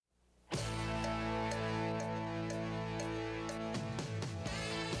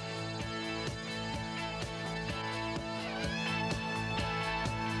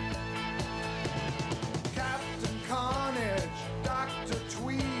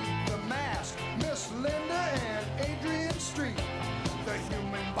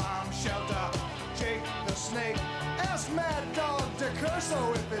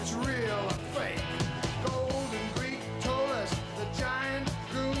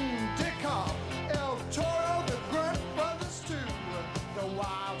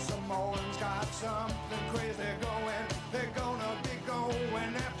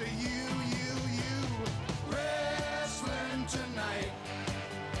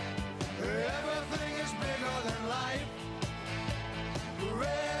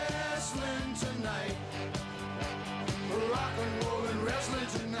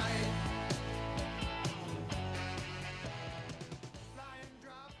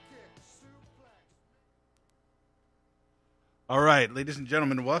All right, ladies and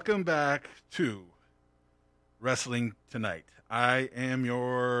gentlemen, welcome back to Wrestling Tonight. I am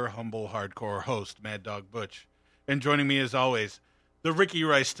your humble hardcore host, Mad Dog Butch. And joining me as always, the Ricky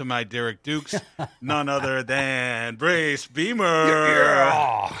Rice to my Derek Dukes, none other than Brace Beemer.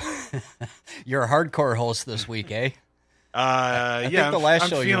 Yeah. You're a hardcore host this week, eh? I think the last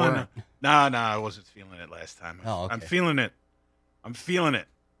show you weren't. No, I wasn't feeling it last time. Oh, okay. I'm feeling it.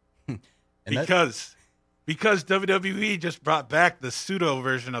 Because WWE just brought back the pseudo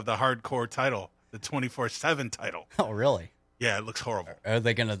version of the hardcore title, the 24/7 title. Oh, really? Yeah, it looks horrible. Are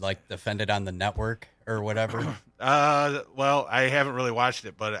they going to defend it on the network or whatever? Well, I haven't really watched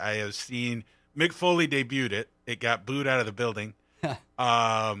it, but I have seen Mick Foley debuted it. It got booed out of the building.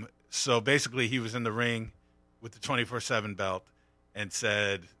 So basically he was in the ring with the 24/7 belt and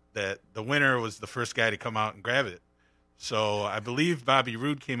said that the winner was the first guy to come out and grab it. So I believe Bobby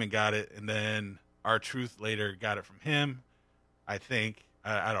Roode came and got it, and then R-Truth later got it from him, I think.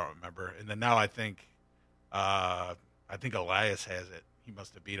 I don't remember. And then now I think Elias has it. He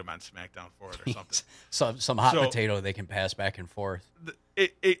must have beat him on SmackDown for it or something. Some hot potato they can pass back and forth.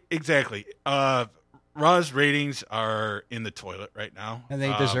 Exactly. Raw's ratings are in the toilet right now. And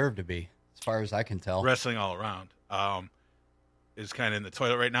they deserve to be, as far as I can tell. Wrestling all around is kind of in the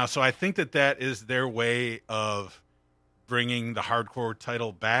toilet right now. So I think that is their way of bringing the hardcore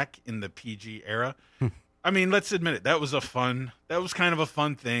title back in the PG era. I mean, let's admit it. That was kind of a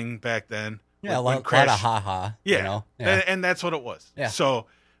fun thing back then. Yeah, a lot of ha-ha. Yeah, you know? Yeah. And that's what it was. Yeah. So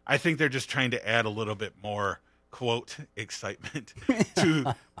I think they're just trying to add a little bit more, quote, excitement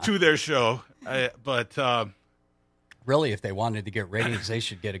to their show. But really, if they wanted to get ratings, they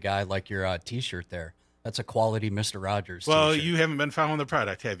should get a guy like your T-shirt there. That's a quality Mr. Rogers Well, T-shirt. You haven't been following the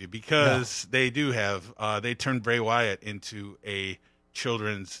product, have you? Because they do have. They turned Bray Wyatt into a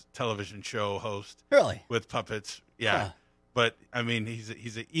children's television show host. Really? With puppets. Yeah. Huh. But, I mean,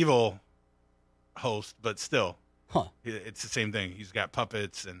 he's an evil host, but still. Huh. It's the same thing. He's got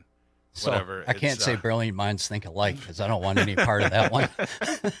puppets and so, whatever. I can't say brilliant minds think alike because I don't want any part of that one.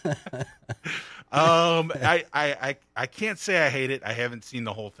 I can't say I hate it. I haven't seen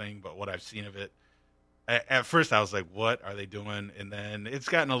the whole thing, but what I've seen of it, at first I was like, what are they doing? And then it's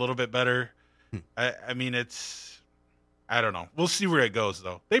gotten a little bit better. I mean, I don't know. We'll see where it goes,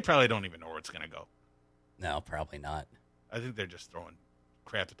 though. They probably don't even know where it's going to go. No, probably not. I think they're just throwing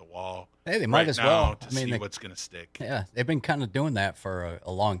crap at the wall. Hey, they might as well. To see what's going to stick. Yeah, they've been kind of doing that for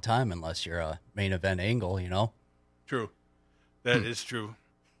a long time, unless you're a main event angle, you know? True. That is true.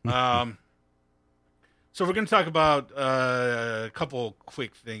 So we're going to talk about a couple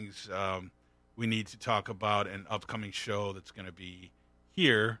quick things we need to talk about an upcoming show that's going to be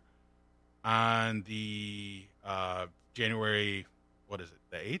here on the January, what is it,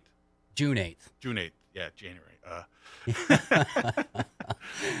 the 8th? June 8th. June 8th, yeah, January.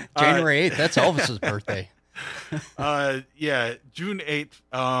 January 8th, that's Elvis's birthday. Yeah, June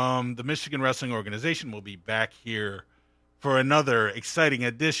 8th, the Michigan Wrestling Organization will be back here for another exciting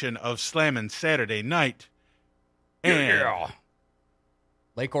edition of Slammin' Saturday Night. And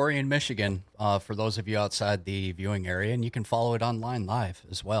Lake Orion, Michigan, for those of you outside the viewing area, and you can follow it online live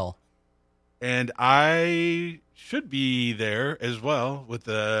as well. And I should be there as well with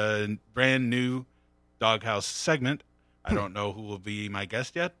a brand new Doghouse segment. I don't know who will be my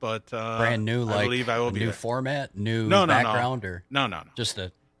guest yet, but brand new, I believe I will be new there. format, new background, or no, just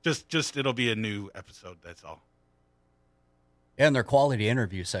it'll be a new episode. That's all. And they're quality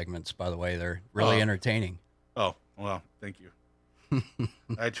interview segments, by the way. They're really entertaining. Oh well, thank you.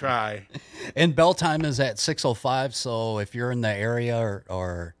 I try. And bell time is at 6:05. So if you're in the area or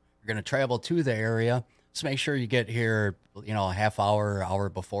you're going to travel to the area, just make sure you get here, a half hour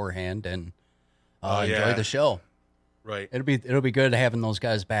beforehand, and enjoy the show. Right. It'll be good having those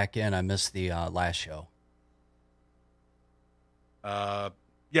guys back in. I missed the last show.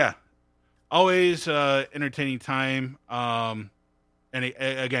 Yeah. Always entertaining time. And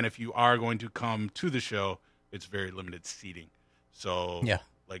again, if you are going to come to the show, it's very limited seating. So,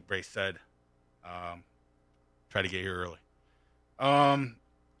 like Brace said, try to get here early.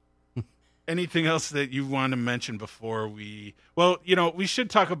 Anything else that you want to mention before we... Well, we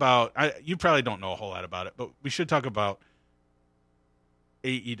should talk about... you probably don't know a whole lot about it, but we should talk about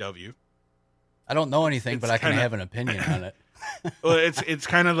AEW. I don't know anything, but I can have an opinion on it. Well, it's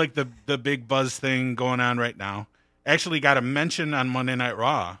kind of like the big buzz thing going on right now. Actually got a mention on Monday Night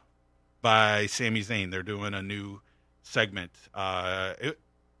Raw by Sami Zayn. They're doing a new segment. And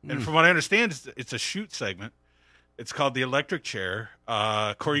from what I understand, it's a shoot segment. It's called The Electric Chair.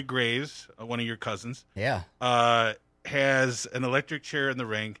 Corey Graves, one of your cousins, has an electric chair in the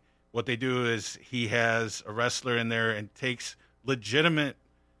ring what they do is he has a wrestler in there and takes legitimate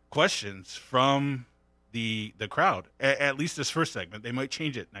questions from the crowd. At least this first segment. They might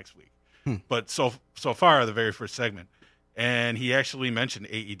change it next week. But so far, the very first segment. And he actually mentioned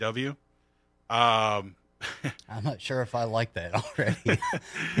AEW. I'm not sure if I like that already.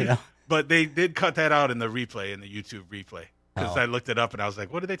 You know? But they did cut that out in the replay, in the YouTube replay. Because Oh. I looked it up and I was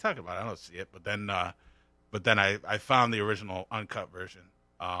like, what are they talking about? I don't see it. But then I found the original uncut version.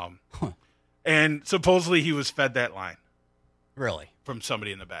 And supposedly he was fed that line. Really? From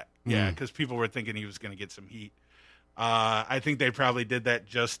somebody in the back. Yeah, because people were thinking he was going to get some heat. I think they probably did that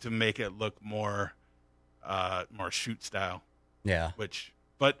just to make it look more shoot style. Yeah.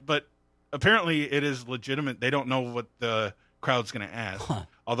 But apparently it is legitimate. They don't know what the crowd's going to ask.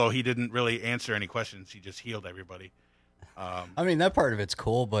 Although he didn't really answer any questions. He just healed everybody. I mean, that part of it's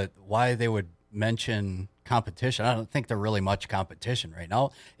cool, but why they would mention competition? I don't think they're really much competition right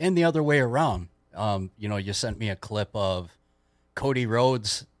now. And the other way around, you sent me a clip of Cody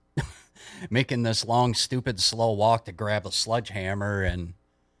Rhodes making this long, stupid, slow walk to grab a sledgehammer and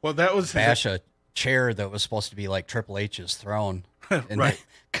that was bash a chair that was supposed to be like Triple H's throne. Right.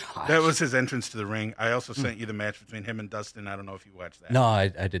 Gosh. That was his entrance to the ring. I also sent you the match between him and Dustin. I don't know if you watched that. No, I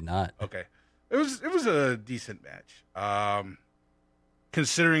did not. Okay. It was a decent match.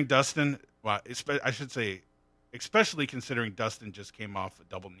 Considering Dustin, I should say, especially considering Dustin just came off a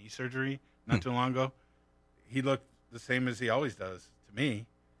double knee surgery not too long ago, he looked the same as he always does to me.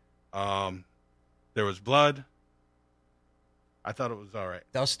 There was blood. I thought it was all right.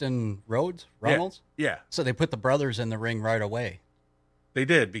 Dustin Ronalds? Yeah. So they put the brothers in the ring right away. They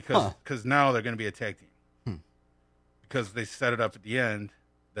did because now they're going to be a tag team. Because they set it up at the end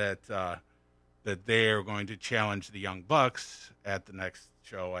that they are going to challenge the Young Bucks at the next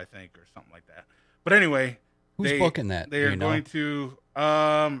show, I think, or something like that. But anyway, who's booking that? They are going to.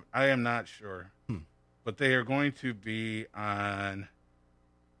 I am not sure, but they are going to be on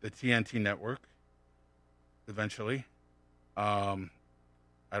the TNT network eventually. I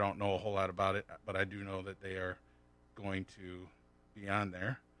don't know a whole lot about it, but I do know that they are going to be on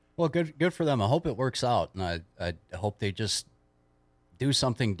there. Well, good for them. I hope it works out, and I hope they just do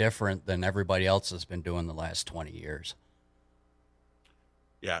something different than everybody else has been doing the last 20 years.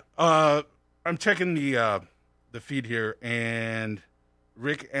 Yeah. I'm checking the feed here, and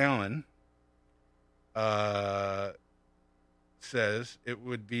Rick Allen says it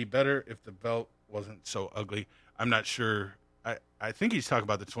would be better if the belt wasn't so ugly. I'm not sure. I think he's talking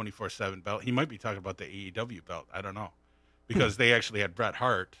about the 24/7 belt. He might be talking about the AEW belt. I don't know. Because they actually had Bret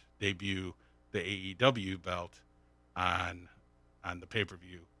Hart debut the AEW belt on the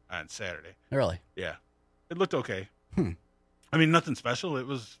pay-per-view on Saturday. Really? Yeah. It looked okay. I mean, nothing special. It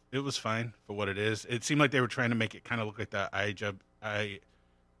was fine for what it is. It seemed like they were trying to make it kind of look like the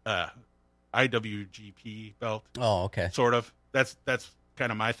IWGP belt. Oh, okay. Sort of. That's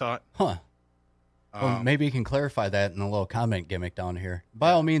kind of my thought. Huh. Well, maybe you can clarify that in a little comment gimmick down here.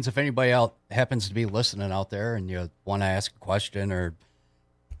 By all means, if anybody out happens to be listening out there and you want to ask a question or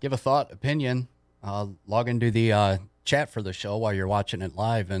give a thought, opinion, log into the chat for the show while you're watching it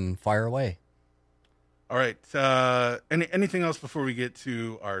live and fire away. All right. Anything else before we get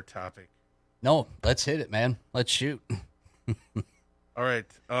to our topic? No, let's hit it, man. Let's shoot. All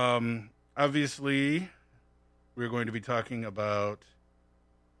right. Obviously, we're going to be talking about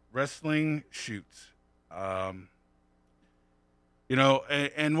wrestling shoots. And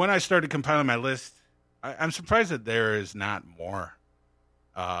when I started compiling my list, I'm surprised that there is not more.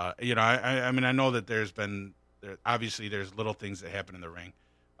 I mean, I know that obviously there's little things that happen in the ring.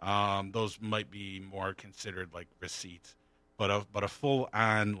 Those might be more considered like receipts, but a full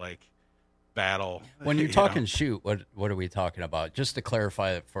on like battle. When you're talking shoot, what are we talking about? Just to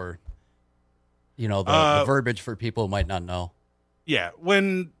clarify it for, the verbiage for people who might not know. Yeah.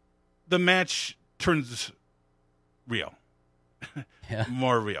 When the match turns real,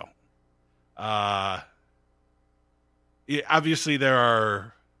 more real. Obviously there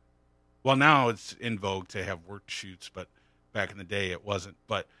are, now it's in vogue to have worked shoots, but back in the day it wasn't.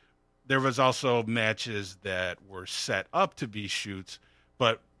 But there was also matches that were set up to be shoots,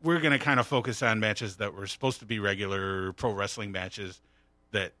 but we're going to kind of focus on matches that were supposed to be regular pro wrestling matches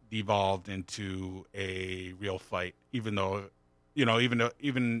that devolved into a real fight, even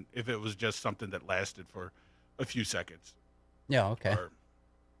if it was just something that lasted for a few seconds. Yeah. Okay.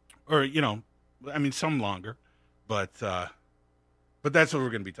 Or I mean, some longer, but that's what we're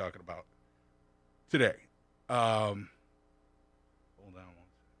going to be talking about today. Hold on.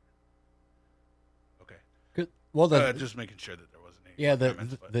 Okay. Good. Well, just making sure that there wasn't any. Yeah.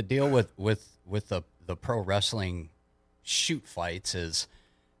 comments, The deal with the pro wrestling shoot fights is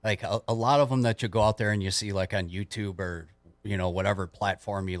Like a lot of them that you go out there and you see like on YouTube or, whatever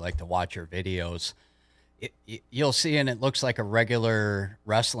platform you like to watch your videos, you'll see, and it looks like a regular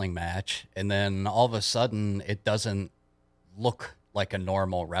wrestling match. And then all of a sudden it doesn't look like a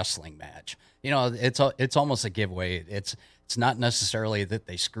normal wrestling match. It's almost a giveaway. It's not necessarily that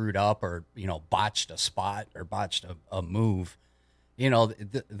they screwed up or, botched a spot or botched a move.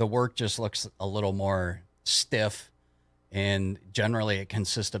 The work just looks a little more stiff, and generally it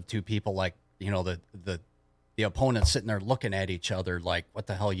consists of two people, like, the opponent sitting there looking at each other like, what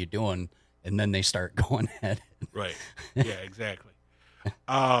the hell are you doing? And then they start going at it. Right. Yeah, exactly.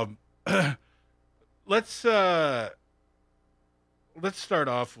 Let's start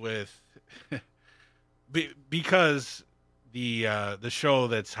off with because the show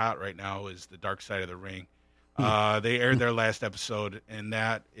that's hot right now is The Dark Side of the Ring. They aired their last episode, and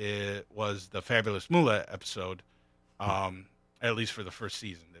that was the Fabulous Moolah episode. At least for the first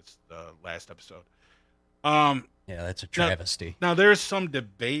season, that's the last episode. Yeah, that's a travesty. Now there's some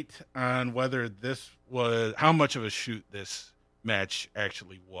debate on whether this was how much of a shoot this match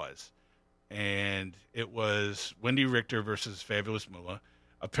actually was. And it was Wendy Richter versus Fabulous Moolah.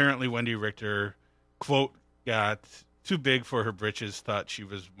 Apparently Wendy Richter, quote, got too big for her britches, thought she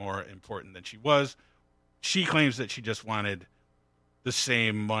was more important than she was. She claims that she just wanted the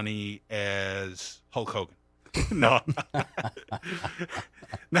same money as Hulk Hogan. No,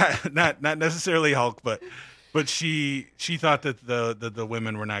 not necessarily Hulk, but she thought that the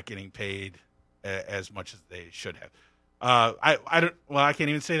women were not getting paid as much as they should have. I can't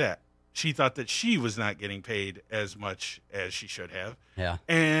even say that. She thought that she was not getting paid as much as she should have. Yeah,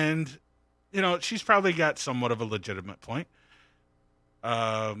 and she's probably got somewhat of a legitimate point.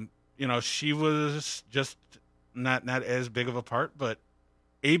 She was just not as big of a part, but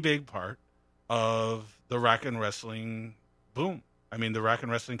a big part of the rock and wrestling boom. I mean, the rock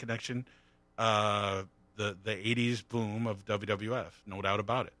and wrestling connection, the 80s boom of WWF, no doubt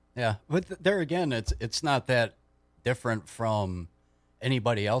about it. Yeah, but there again, it's not that different from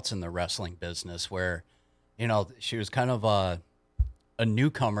anybody else in the wrestling business, where she was kind of a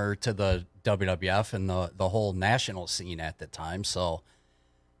newcomer to the WWF and the whole national scene at the time. So,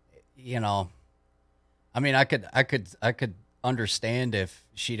 I mean, I could understand if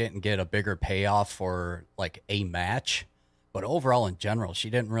she didn't get a bigger payoff for like a match, but overall in general, she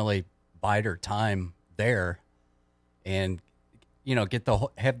didn't really bide her time there and get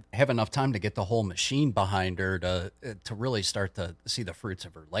have enough time to get the whole machine behind her to really start to see the fruits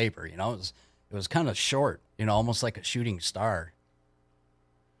of her labor. It was kind of short, almost like a shooting star.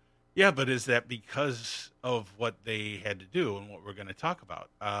 Yeah, but is that because of what they had to do and what we're going to talk about?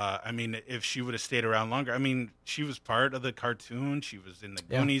 I mean, if she would have stayed around longer, I mean, she was part of the cartoon. She was in the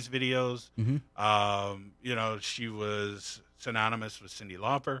Goonies videos. Mm-hmm. She was synonymous with Cyndi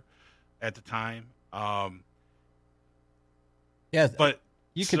Lauper at the time. Yeah, but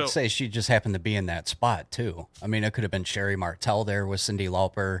you could say she just happened to be in that spot too. I mean, it could have been Sherry Martel there with Cyndi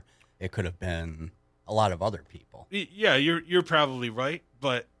Lauper. It could have been a lot of other people. Yeah, you're probably right,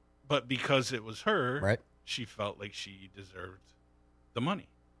 but because it was her, right, she felt like she deserved the money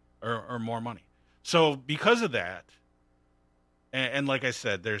or more money. So because of that, and like I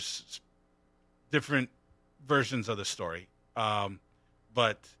said, there's different versions of the story,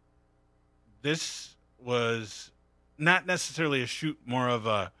 but this was not necessarily a shoot, more of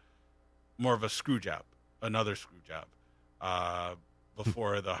a screw job, another screw job,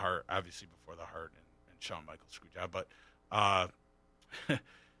 before the Hart, obviously before the Hart and Shawn Michaels screw job, but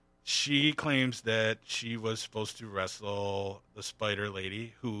she claims that she was supposed to wrestle the Spider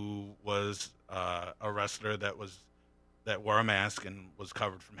Lady, who was a wrestler that wore a mask and was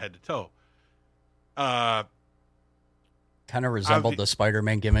covered from head to toe. Kind of resembled the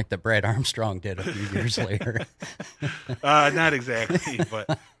Spider-Man gimmick that Brad Armstrong did a few years later. Not exactly,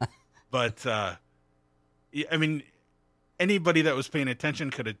 but I mean, anybody that was paying attention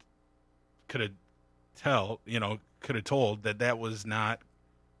could have told that was not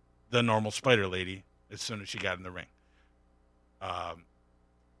the normal Spider Lady as soon as she got in the ring.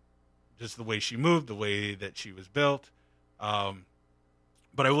 Just the way she moved, the way that she was built. But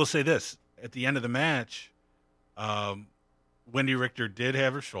I will say this, at the end of the match, Wendy Richter did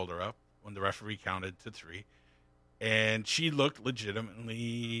have her shoulder up when the referee counted to 3, and she looked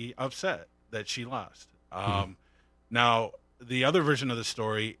legitimately upset that she lost. Now, the other version of the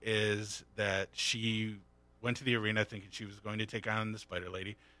story is that she went to the arena thinking she was going to take on the Spider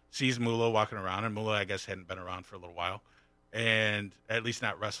Lady, sees Moolah walking around, and Moolah, I guess, hadn't been around for a little while, and at least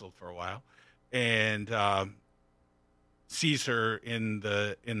not wrestled for a while, and sees her in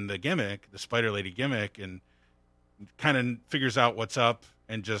the gimmick, the Spider Lady gimmick, and kind of figures out what's up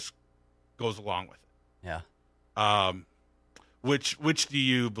and just goes along with it. Yeah. Which do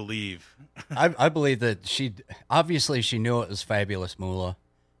you believe? I believe that she knew it was Fabulous Moolah.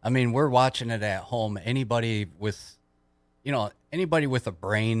 I mean, we're watching it at home. Anybody with a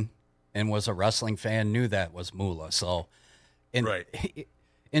brain and was a wrestling fan knew that was Moolah. So, Right.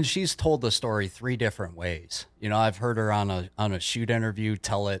 And she's told the story 3 different ways. I've heard her on a shoot interview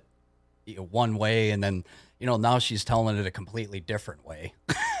tell it one way, and then now she's telling it a completely different way.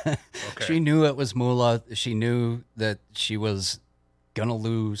 Okay. She knew it was Moolah. She knew that she was gonna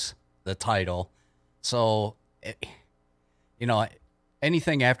lose the title. So,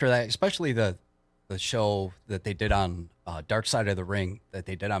 anything after that, especially the show that they did on Dark Side of the Ring, that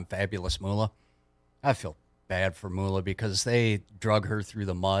they did on Fabulous Moolah, I feel bad for Moolah because they drug her through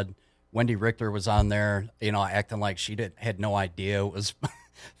the mud. Wendy Richter was on there, acting like she had no idea it was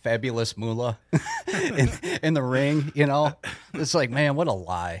Fabulous Moolah in the ring. It's like, man, what a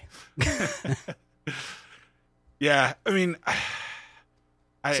lie. Yeah, I mean,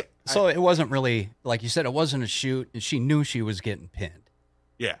 so it wasn't really, like you said, it wasn't a shoot. She knew she was getting pinned.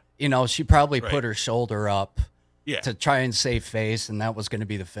 Yeah, she probably Right. put her shoulder up. Yeah. To try and save face, and that was going to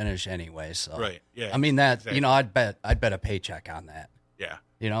be the finish anyway. So, Right. Yeah. I mean that exactly. I'd bet a paycheck on that. Yeah.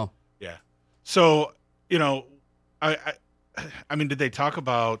 Yeah. So I mean, did they talk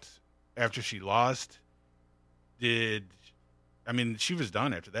about after she lost? She was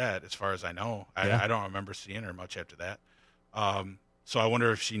done after that, as far as I know. Yeah. I don't remember seeing her much after that. So I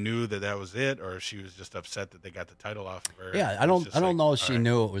wonder if she knew that was it, or if she was just upset that they got the title off of her. Yeah, I don't know if she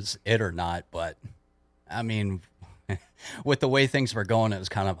knew it was it or not, but I mean, with the way things were going, it was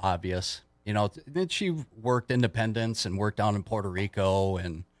kind of obvious. Then she worked independence and worked down in Puerto Rico,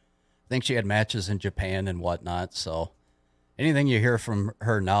 and I think she had matches in Japan and whatnot. So anything you hear from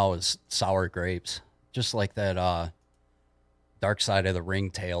her now is sour grapes, just like that Dark Side of the Ring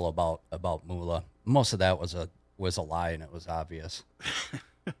tale about Moolah. Most of that was a lie, and it was obvious.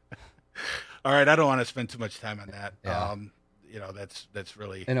 All right, I don't want to spend too much time on that. Yeah. That's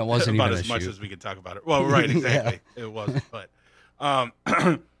really, And it wasn't about even as a much shoot. as we could talk about it. Well, right, exactly. It wasn't. But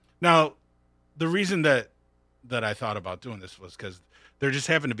now, the reason that I thought about doing this was because there just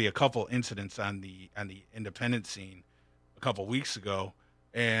happened to be a couple incidents on the independent scene a couple weeks ago,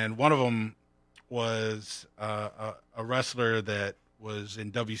 and one of them was a wrestler that was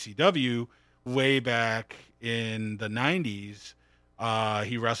in WCW way back in the 90s.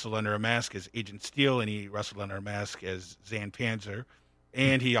 He wrestled under a mask as Agent Steel, and he wrestled under a mask as Zan Panzer,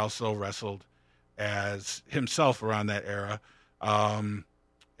 and he also wrestled as himself around that era. And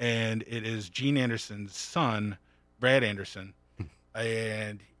it is Gene Anderson's son, Brad Anderson,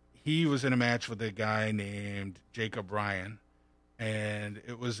 and he was in a match with a guy named Jacob Ryan, and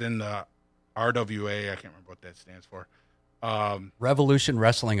it was in the RWA. I can't remember what that stands for. Revolution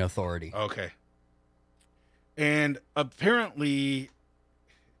Wrestling Authority. Okay. And apparently,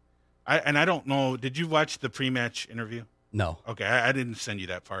 I don't know, did you watch the pre-match interview? No. Okay, I didn't send you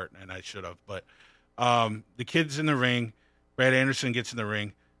that part, and I should have. But the kid's in the ring. Brad Anderson gets in the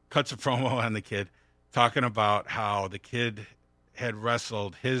ring, cuts a promo on the kid, talking about how the kid had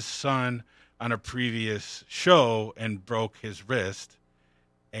wrestled his son on a previous show and broke his wrist.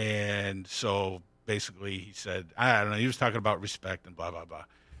 And so basically he said, I don't know, he was talking about respect and blah, blah, blah.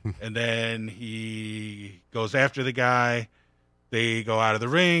 And then he goes after the guy. They go out of the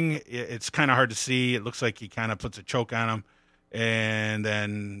ring. It's kind of hard to see. It looks like he kind of puts a choke on him. And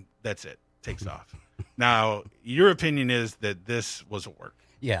then that's it. Takes off. Now, your opinion is that this was a work.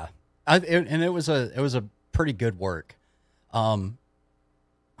 Yeah. And it was a pretty good work. What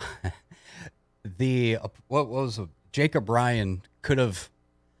was Jacob Ryan could have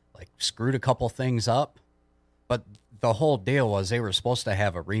like screwed a couple things up, but the whole deal was they were supposed to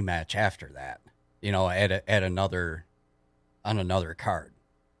have a rematch after that, at another card.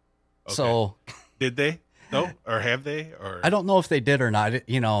 Okay. So did they? No, or have they? Or I don't know if they did or not.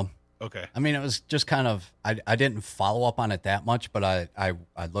 Okay. I mean, it was just kind of I didn't follow up on it that much, but I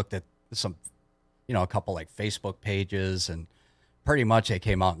looked at some, a couple like Facebook pages, and pretty much they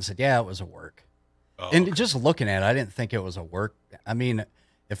came out and said, yeah, it was a work. Oh, and okay. just looking at it, I didn't think it was a work. I mean,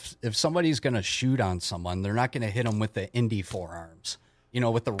 if somebody's going to shoot on someone, they're not going to hit them with the indie forearms,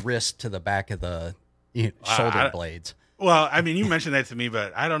 with the wrist to the back of the shoulder blades. Well, I mean, you mentioned that to me,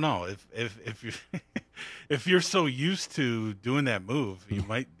 but I don't know if you if you're so used to doing that move, you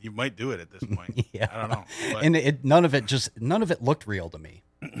might do it at this point. Yeah. I don't know. But, And none of it looked real to me.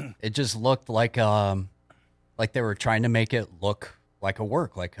 It just looked like they were trying to make it look like a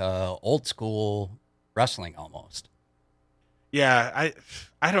work, like old school wrestling almost. yeah,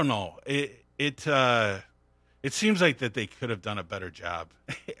 I don't know. it seems like that they could have done a better job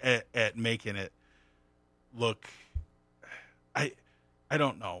at making it look. I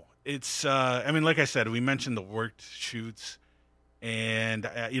don't know. It's I mean, like I said, we mentioned the worked shoots, and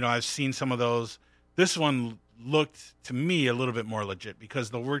I've seen some of those. This one looked to me a little bit more legit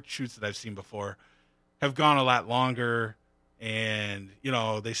because the worked shoots that I've seen before have gone a lot longer, and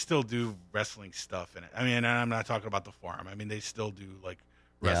they still do wrestling stuff in it. I mean, and I'm not talking about the forum. I mean, they still do like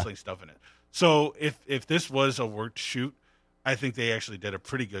wrestling stuff in it. So if this was a worked shoot, I think they actually did a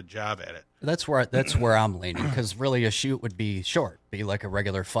pretty good job at it. That's where I'm leaning, because really a shoot would be short, be like a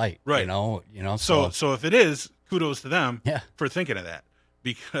regular fight, right? So if it is, kudos to them for thinking of that,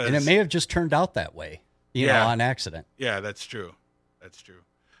 because and it may have just turned out that way, on accident. Yeah, that's true.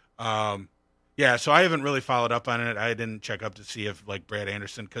 So I haven't really followed up on it. I didn't check up to see if like Brad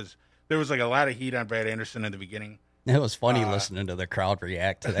Anderson, because there was like a lot of heat on Brad Anderson in the beginning. It was funny listening to the crowd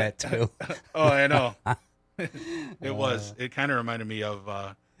react to that too. Oh, I know. It was. It kind of reminded me of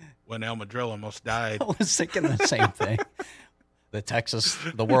when El Madrill almost died. I was thinking the same thing.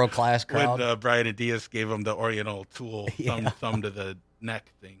 The world-class crowd. When Brian and Diaz gave him the Oriental tool, thumb to the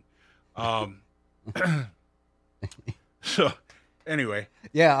neck thing. So, anyway.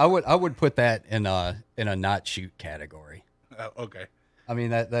 Yeah, I would put that in a not shoot category. Okay. I mean,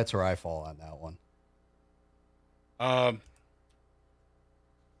 that's where I fall on that one.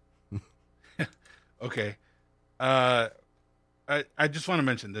 Okay. I just want to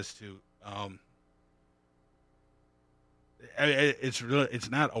mention this too.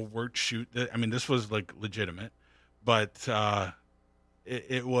 It's not a worked shoot. I mean, this was like legitimate, but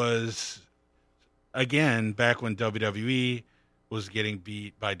it was, again, back when WWE was getting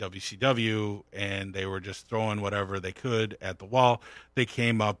beat by WCW and they were just throwing whatever they could at the wall. They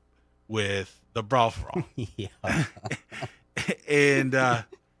came up with the Brawl for All. And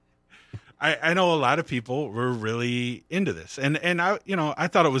I know a lot of people were really into this, and I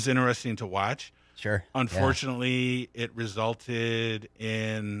thought it was interesting to watch. Sure. Unfortunately, it resulted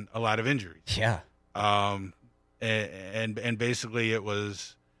in a lot of injuries. Yeah. And basically it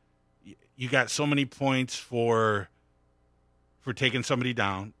was, you got so many points for taking somebody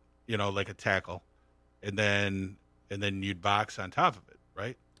down, like a tackle, and then you'd box on top of it,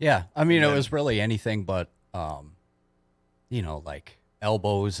 right? Yeah. I mean, it was really anything but, like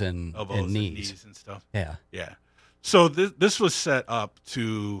elbows and knees and stuff. Yeah. Yeah. So this was set up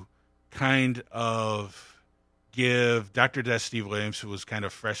to kind of give Dr. Death Steve Williams, who was kind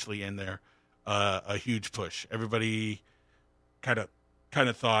of freshly in there, a huge push. Everybody kind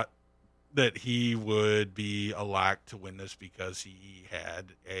of thought that he would be a lock to win this because he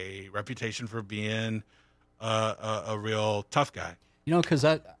had a reputation for being a real tough guy. Because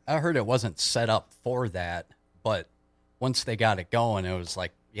I heard it wasn't set up for that, but once they got it going, it was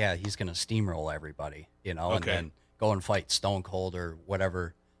like, yeah, he's going to steamroll everybody, and then go and fight Stone Cold or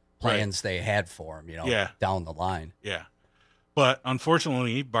whatever plans they had for him, down the line. Yeah. But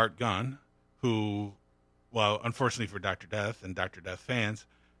unfortunately, Bart Gunn, unfortunately for Dr. Death and Dr. Death fans,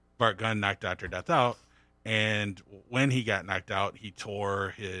 Bart Gunn knocked Dr. Death out. And when he got knocked out, he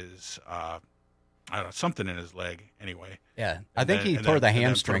tore his, something in his leg anyway. Yeah. I think he tore the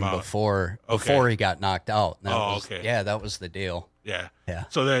hamstring before he got knocked out. Okay. Yeah, that was the deal. Yeah. Yeah.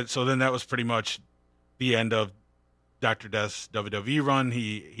 So then that was pretty much the end of Dr. Death's WWE run.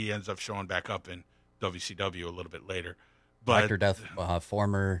 He ends up showing back up in WCW a little bit later. But Dr. Death,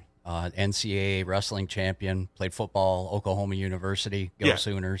 former NCAA wrestling champion, played football, Oklahoma University,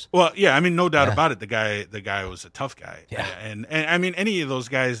 Sooners. Well, yeah, I mean, no doubt about it. The guy was a tough guy. Yeah. And I mean, any of those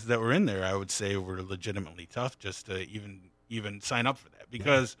guys that were in there, I would say were legitimately tough just to even sign up for that,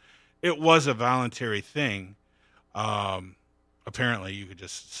 because it was a voluntary thing. Apparently you could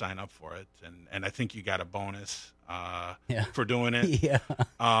just sign up for it. And I think you got a bonus for doing it. Yeah.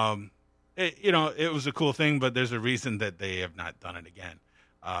 It was a cool thing, but there's a reason that they have not done it again.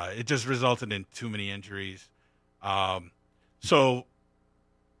 It just resulted in too many injuries. So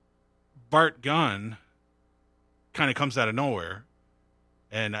Bart Gunn kind of comes out of nowhere,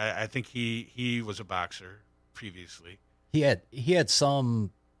 and I think he was a boxer previously. He had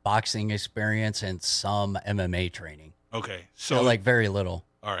some boxing experience and some MMA training. Okay, so very little.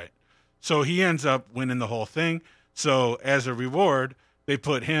 All right, so he ends up winning the whole thing. So as a reward, they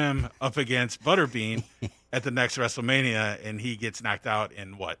put him up against Butterbean at the next WrestleMania, and he gets knocked out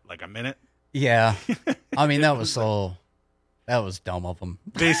in like a minute? Yeah. I mean, that was dumb of him.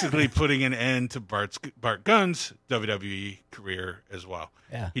 Basically putting an end to Bart Gunn's WWE career as well.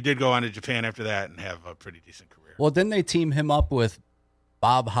 Yeah. He did go on to Japan after that and have a pretty decent career. Well, didn't they team him up with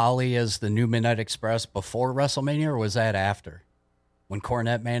Bob Holly as the new Midnight Express before WrestleMania, or was that after? When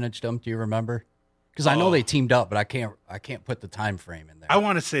Cornette managed him, do you remember? Because I know they teamed up, but I can't put the time frame in there. I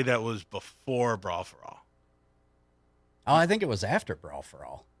want to say that was before Brawl for All. Oh, I think it was after Brawl for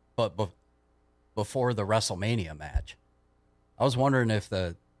All, but before the WrestleMania match. I was wondering if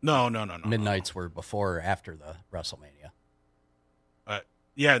the No. Midnights were before or after the WrestleMania.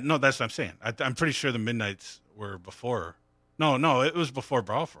 Yeah, no, that's what I'm saying. I'm pretty sure the Midnights were before. No, it was before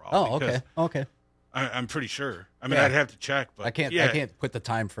Brawl for All. Oh, okay. I'm pretty sure. I mean, I'd have to check, but I can't put the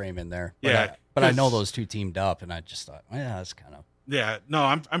time frame in there. But yeah, but I know those two teamed up, and I just thought, yeah, that's kind of. Yeah, no,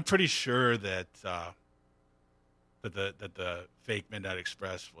 I'm pretty sure that the fake Midnight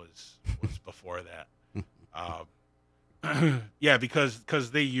Express was before that. Yeah,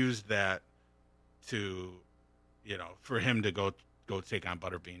 because they used that to, for him to go take on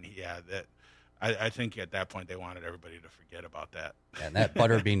Butterbean. Yeah, that I think at that point they wanted everybody to forget about that. Yeah, and that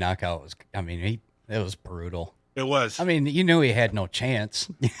Butterbean knockout was, it was brutal. It was. I mean, you knew he had no chance.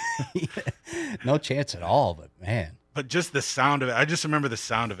 No chance at all, but man. But just the sound of it, I just remember the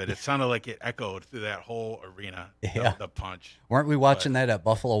sound of it. It sounded like it echoed through that whole arena, yeah. the punch. Weren't we watching that at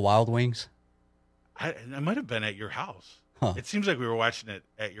Buffalo Wild Wings? I might have been at your house. Huh. It seems like we were watching it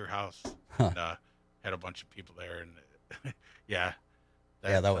at your house. Huh. And, had a bunch of people there. And yeah.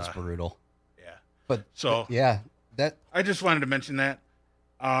 That was brutal. Yeah. But yeah, I just wanted to mention that.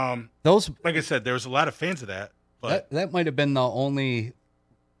 Those, like I said, there was a lot of fans of that. But that might have been the only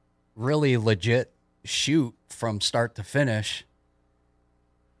really legit shoot from start to finish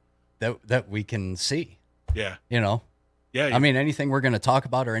that we can see. Yeah. Yeah. I mean, anything we're going to talk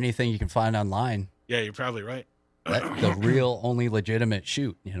about or anything you can find online. Yeah, you're probably right. The real only legitimate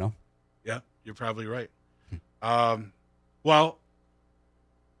shoot, Yeah, you're probably right. Well,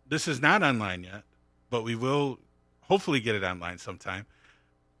 this is not online yet, but we will hopefully get it online sometime.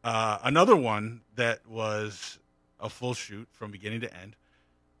 Another one that was a full shoot from beginning to end,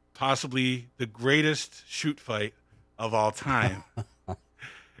 possibly the greatest shoot fight of all time.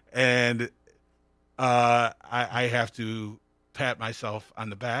 And I have to pat myself on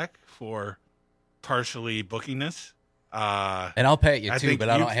the back for partially booking this. And I'll pat you too, but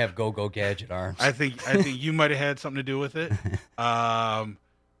I don't have go gadget arms. I think you might have had something to do with it. Frank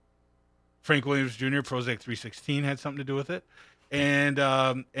Williams Jr., Prozac 316 had something to do with it. And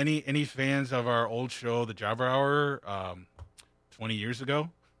any fans of our old show, The Jobber Hour, 20 years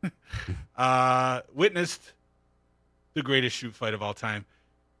ago, witnessed the greatest shoot fight of all time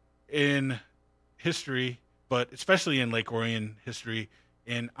in history, but especially in Lake Orion history,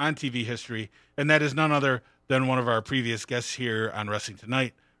 in on-TV history, and that is none other than one of our previous guests here on Wrestling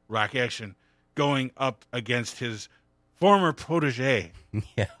Tonight, Rock Action, going up against his former protege,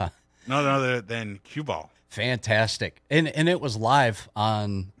 none other than Cue Ball. Fantastic. And it was live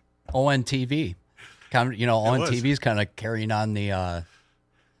on ONTV. ONTV is kind of carrying on the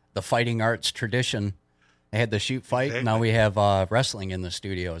fighting arts tradition. They had the shoot fight. Exactly. Now we have wrestling in the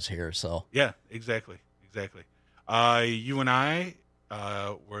studios here. So yeah, exactly. You and I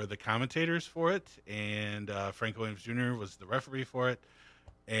were the commentators for it, and Frank Williams Jr. was the referee for it,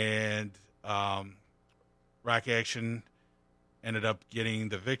 and Rock Action ended up getting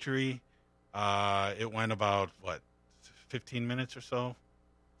the victory. It went about 15 minutes or so,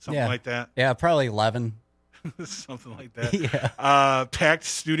 something like that. Yeah, probably 11. Something like that. Yeah. Packed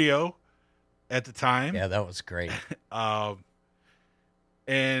studio at the time. Yeah, that was great.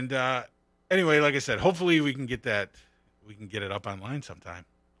 And anyway, like I said, hopefully we can get that. We can get it up online sometime.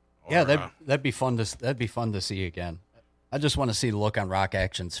 Yeah, that'd be fun to see again. I just want to see the look on Rock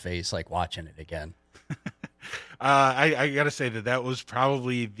Action's face, like watching it again. I got to say that was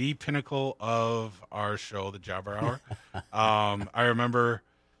probably the pinnacle of our show, The Jobber Hour. I remember,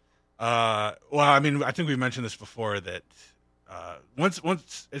 I think we mentioned this before, that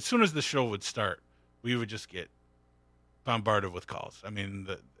once as soon as the show would start, we would just get bombarded with calls. I mean,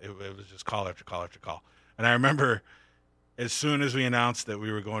 it was just call after call after call. And I remember as soon as we announced that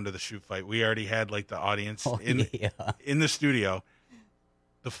we were going to the shoot fight, we already had the audience in the studio.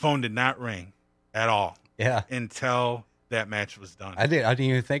 The phone did not ring at all. Yeah. Until that match was done. I didn't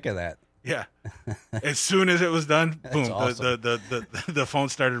even think of that. Yeah. As soon as it was done, boom, awesome. the phone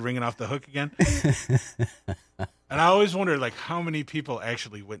started ringing off the hook again. And I always wondered how many people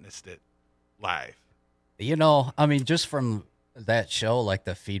actually witnessed it live. Just from that show,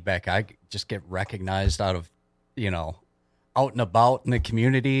 the feedback, I just get recognized out of, out and about in the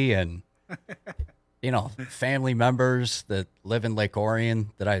community, and, family members that live in Lake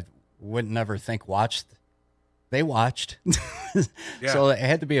Orion that I wouldn't never think watched. They watched. Yeah. So it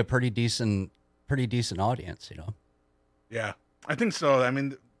had to be a pretty decent audience, Yeah, I think so. I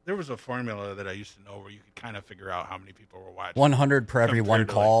mean, there was a formula that I used to know where you could kind of figure out how many people were watching. 100 per every one compared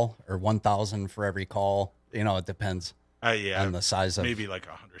to, call, or 1,000 for every call. It depends yeah, on the size of. maybe like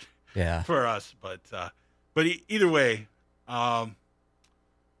 100 Yeah. for us, but either way,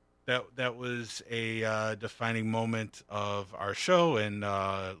 that was a defining moment of our show, and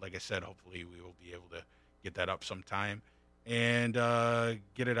like I said, hopefully we will be able to get that up sometime and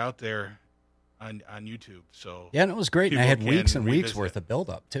get it out there on YouTube. So Yeah, and it was great. And I people had weeks can and weeks revisit worth of build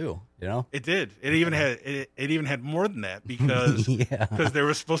up too. it did. It even had more than that because Yeah. there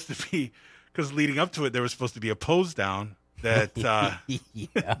was supposed to be, because leading up to it there was supposed to be a pose down that Yeah.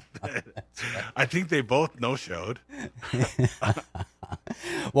 I think they both no-showed.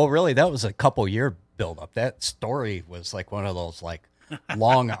 Well, really, that was a couple year build up. That story was like one of those like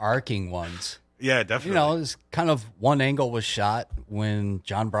long arcing ones. Yeah, definitely. It was kind of one angle was shot when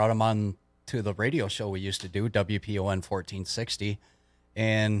John brought him on to the radio show we used to do, WPON 1460,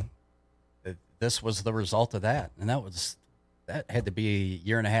 and this was the result of that. And that had to be a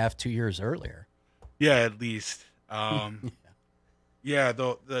year and a half, 2 years earlier. Yeah, at least. Yeah,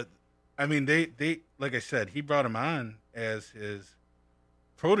 though they like I said, he brought him on as his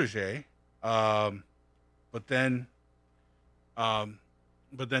protege, but then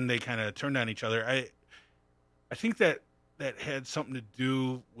they kind of turned on each other. I think that had something to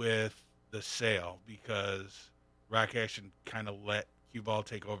do with the sale, because Rock Action kind of let Cue Ball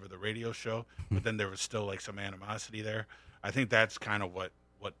take over the radio show, but then there was still like some animosity there. I think that's kind of what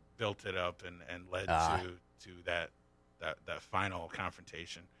built it up and led to that final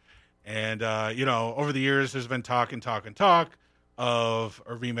confrontation. And over the years there's been talk of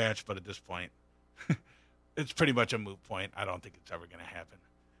a rematch, but at this point it's pretty much a moot point. I don't think it's ever going to happen.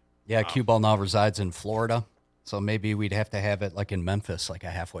 Yeah, Cue Ball now resides in Florida, so maybe we'd have to have it like in Memphis, like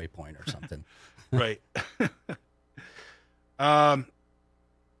a halfway point or something. Right.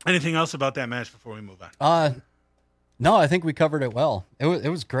 Anything else about that match before we move on? No, I think we covered it well. It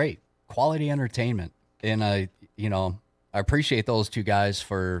was great, quality entertainment, and I appreciate those two guys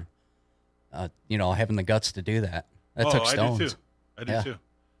for having the guts to do that. That took stones. I do too.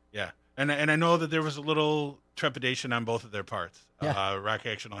 Yeah, and I know that there was a little trepidation on both of their parts. Yeah. Rock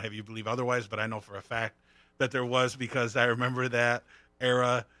Action will have you believe otherwise, but I know for a fact that there was, because I remember that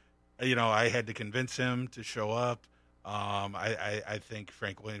era. I had to convince him to show up. I think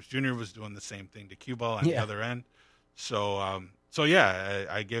Frank Williams Jr. was doing the same thing to Cue Ball on the other end. So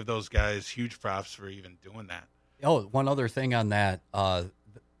I give those guys huge props for even doing that. Oh, one other thing on that.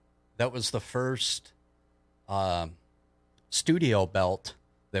 That was the first studio belt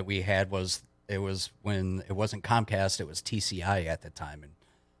that we had. It was when it wasn't Comcast, it was TCI at the time, and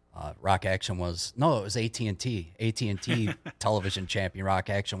Rock Action it was AT&T. AT&T television champion Rock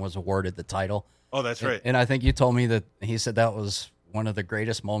Action was awarded the title. Oh, that's right. And I think you told me that he said that was one of the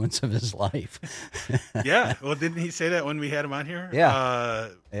greatest moments of his life. Yeah. Well, didn't he say that when we had him on here? Yeah.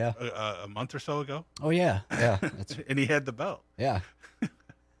 A month or so ago. Oh yeah. Yeah. And he had the belt. Yeah.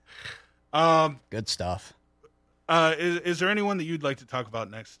 Good stuff. Is there anyone that you'd like to talk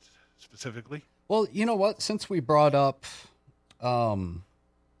about next specifically? Well, you know what? Since we brought up Dr.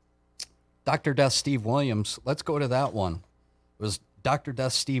 Death Steve Williams, let's go to that one. It was Dr.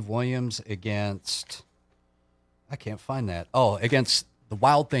 Death Steve Williams against, I can't find that. Oh, against the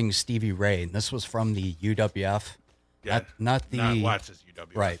Wild Thing Stevie Ray. And this was from the UWF. Yeah. Not Watts'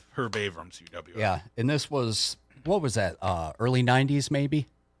 UWF. Right. Herb Abrams' UWF. Yeah. And this was, what was that? Early 90s maybe?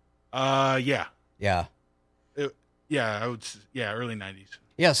 Yeah. Yeah. Early 90s.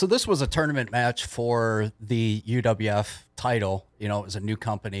 Yeah, so this was a tournament match for the UWF title. It was a new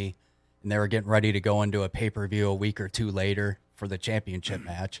company, and they were getting ready to go into a pay-per-view a week or two later for the championship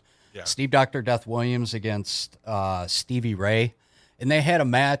match. Yeah. Steve Dr. Death Williams against Stevie Ray. And they had a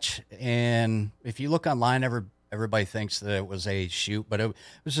match, and if you look online, everybody thinks that it was a shoot, but it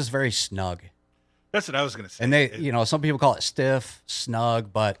was just very snug. That's what I was going to say. And they, some people call it stiff,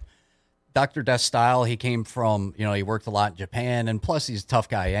 snug, but Dr. Death style, he came from, he worked a lot in Japan, and plus he's a tough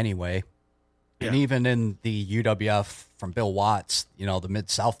guy anyway. Yeah. And even in the UWF from Bill Watts, the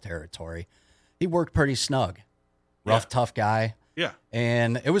Mid-South territory, he worked pretty snug. Rough, tough guy. Yeah.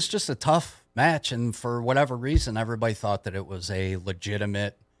 And it was just a tough match, and for whatever reason, everybody thought that it was a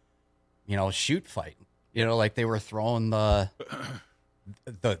legitimate, shoot fight. Like they were throwing the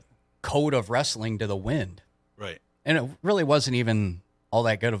code of wrestling to the wind. Right. And it really wasn't even all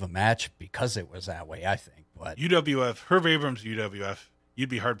that good of a match because it was that way, I think. But UWF, Herb Abrams UWF, you'd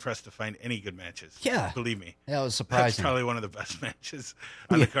be hard pressed to find any good matches. Yeah. Believe me. Yeah, it was surprising. That's probably one of the best matches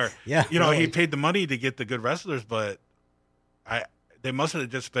on the card. Yeah. He paid the money to get the good wrestlers, but they must have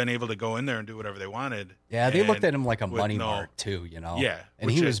just been able to go in there and do whatever they wanted. Yeah, they looked at him like a with money mark too, Yeah,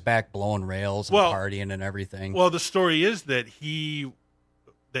 and he was back blowing rails and partying and everything. Well, the story is that he's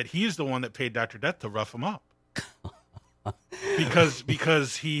the one that paid Dr. Death to rough him up because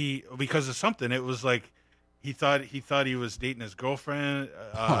of something. It was like he thought he was dating his girlfriend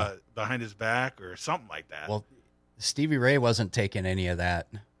behind his back or something like that. Well, Stevie Ray wasn't taking any of that.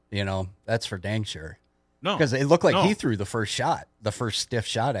 That's for dang sure. No, because it looked like he threw the first stiff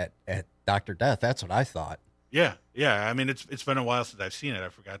shot at Dr. Death. That's what I thought. Yeah. I mean, it's been a while since I've seen it. I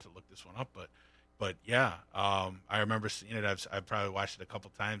forgot to look this one up, but yeah, I remember seeing it. I've probably watched it a couple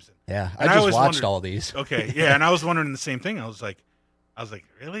times. I just watched all these. Okay, yeah, and I was wondering the same thing. I was like,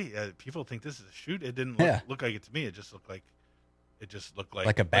 really? People think this is a shoot? It didn't look like it to me. It just looked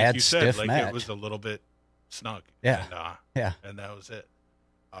like a bad stiff match. It was a little bit snug. Yeah, and that was it.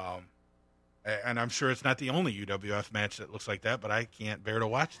 And I'm sure it's not the only UWF match that looks like that, but I can't bear to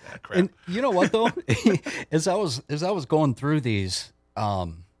watch that crap. And you know what though? as I was going through these,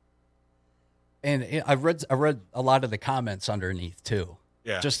 and I read a lot of the comments underneath too.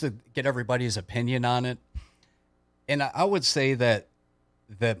 Yeah. Just to get everybody's opinion on it. And I would say that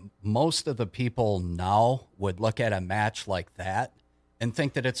most of the people now would look at a match like that and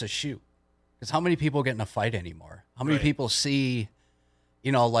think that it's a shoot. Because how many people get in a fight anymore? How many people see,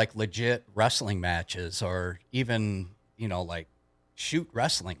 like legit wrestling matches or even, like shoot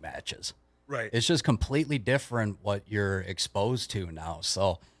wrestling matches? Right. It's just completely different what you're exposed to now.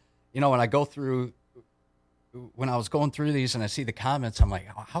 So, when I was going through these and I see the comments, I'm like,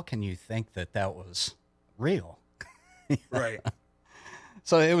 how can you think that was real? Right.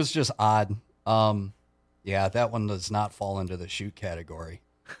 So it was just odd. Yeah, that one does not fall into the shoot category.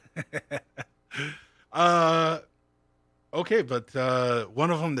 Okay, but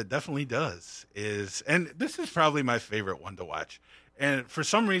one of them that definitely does is, and this is probably my favorite one to watch. And for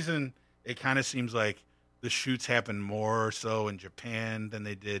some reason, it kind of seems like the shoots happen more so in Japan than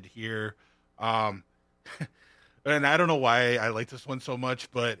they did here. And I don't know why I like this one so much,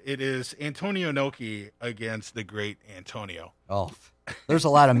 but it is Antonio Inoki against the great Antonio. Oh, there's a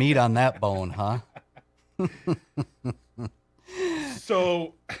lot of meat on that bone, huh?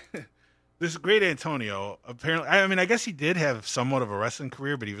 So this great Antonio, apparently, I guess he did have somewhat of a wrestling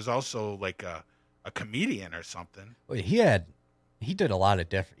career, but he was also like a comedian or something. Well, he did a lot of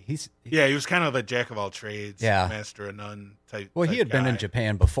different. He was kind of a jack of all trades, master of none type. Well, he had guy. been in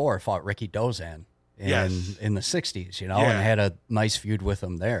Japan before, fought Ricky Dozan in the 60s, and had a nice feud with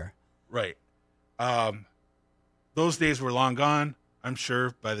him there. Right. Those days were long gone, I'm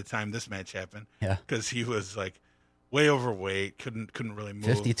sure, by the time this match happened. Yeah. Because he was like way overweight, couldn't really move.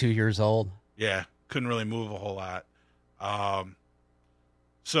 52 years old. Yeah, couldn't really move a whole lot.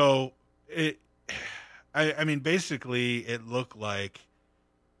 So basically it looked like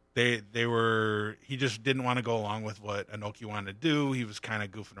he just didn't want to go along with what Inoki wanted to do. He was kind of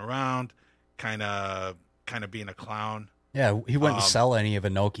goofing around, kind of being a clown. Yeah, he wouldn't sell any of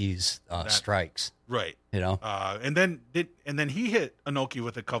Inoki's strikes. Right. And then he hit Inoki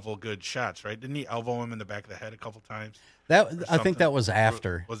with a couple of good shots, right? Didn't he elbow him in the back of the head a couple times? I think that was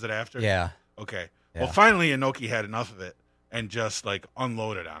after. Was it after? Yeah. Okay. Yeah. Well, finally Inoki had enough of it and just like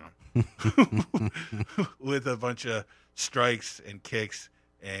unloaded on him with a bunch of strikes and kicks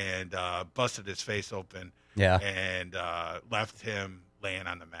and busted his face open. Yeah. And left him laying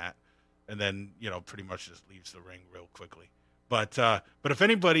on the mat. And then, pretty much just leaves the ring real quickly. But if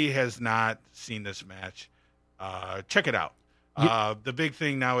anybody has not seen this match, check it out. The big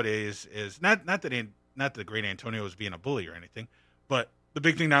thing nowadays is not that the great Antonio is being a bully or anything, but the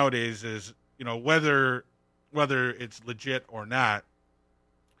big thing nowadays is, whether it's legit or not,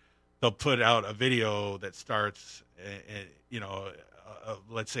 they'll put out a video that starts,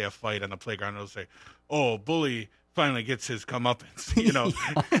 let's say a fight on the playground. They'll say, "Oh, bully finally gets his comeuppance,"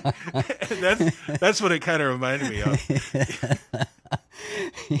 That's what it kind of reminded me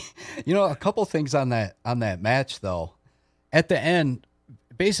of. A couple things on that match though. At the end,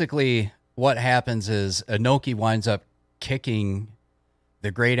 basically what happens is Inoki winds up kicking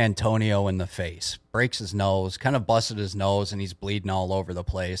the great Antonio in the face, breaks his nose, kind of busted his nose, and he's bleeding all over the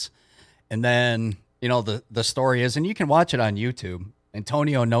place. And then, the story is, and you can watch it on YouTube,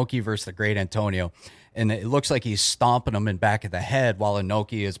 Antonio Inoki versus the great Antonio. And it looks like he's stomping him in back of the head while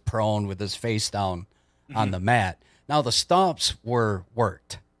Inoki is prone with his face down on the mat. Now, the stomps were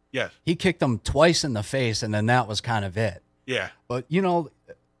worked. Yes. He kicked him twice in the face, and then that was kind of it. Yeah. But,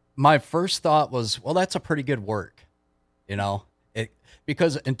 my first thought was, well, that's a pretty good work,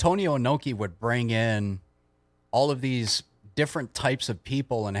 because Antonio Inoki would bring in all of these different types of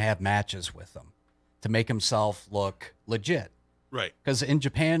people and have matches with them to make himself look legit. Right. Because in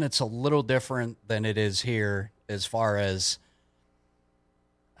Japan, it's a little different than it is here as far as,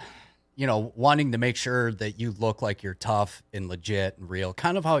 wanting to make sure that you look like you're tough and legit and real,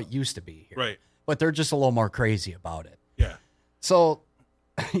 kind of how it used to be here. Right. But they're just a little more crazy about it. Yeah. So,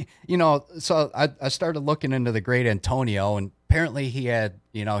 I started looking into the great Antonio, and apparently he had,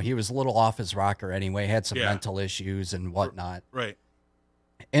 he was a little off his rocker anyway, had some mental issues and whatnot. Right.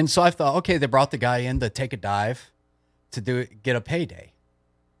 And so I thought, okay, they brought the guy in to take a dive to get a payday,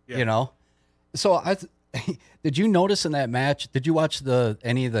 So did you notice in that match, did you watch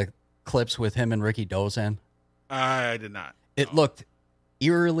any of the clips with him and Ricky Dozan? I did not. It looked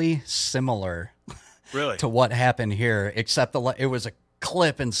eerily similar to what happened here, except it was a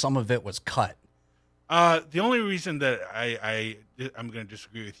clip and some of it was cut. The only reason that I'm going to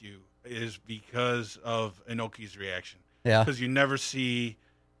disagree with you is because of Inoki's reaction. Yeah. Because you never see...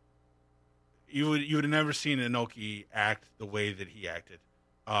 You would have never seen Inoki act the way that he acted,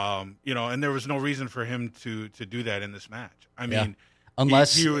 and there was no reason for him to do that in this match. I mean,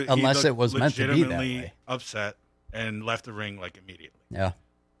 unless it was meant to be that way. Upset and left the ring like immediately. Yeah.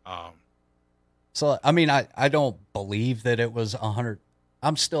 So I mean, I don't believe that it was 100.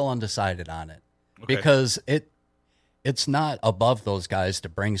 I'm still undecided on it because it's not above those guys to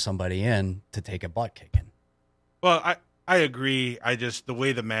bring somebody in to take a butt kicking. Well, I agree. The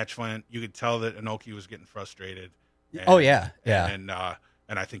way the match went, you could tell that Inoki was getting frustrated. And,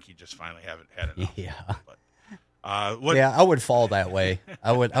 and I think he just finally had enough. Yeah. But, I would fall that way.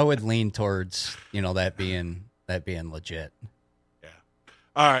 I would lean towards that being legit. Yeah.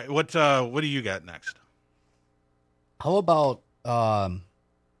 All right. What do you got next? How about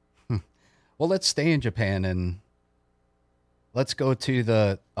let's stay in Japan and let's go to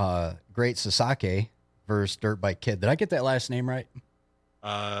the Great Sasaki versus Dirt Bike Kid. Did I get that last name right?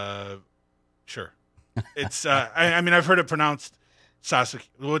 Sure. It's I mean, I've heard it pronounced Sasuke.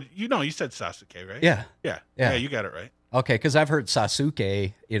 Well, you said Sasuke, right? Yeah, you got it right. Okay, because I've heard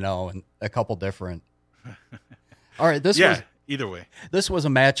Sasuke, and a couple different. All right, this was either way. This was a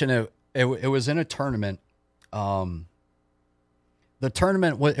match, and it was in a tournament. The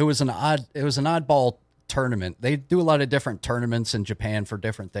tournament it was an oddball tournament. They do a lot of different tournaments in Japan for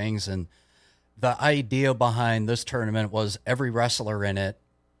different things, and the idea behind this tournament was every wrestler in it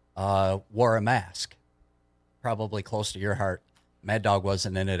wore a mask, probably close to your heart. Mad Dog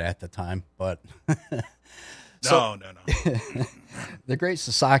wasn't in it at the time, but no. The Great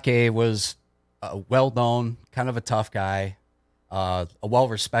Sasaki was a well-known, kind of a tough guy, a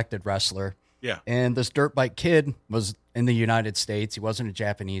well-respected wrestler. Yeah. And this Dirt Bike Kid was in the United States. He wasn't a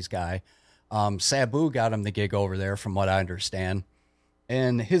Japanese guy. Sabu got him the gig over there, from what I understand.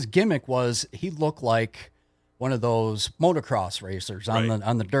 And his gimmick was he looked like one of those motocross racers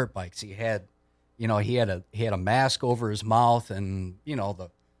on the dirt bikes. He had, he had a mask over his mouth and the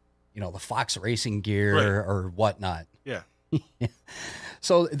Fox racing gear or whatnot. Yeah.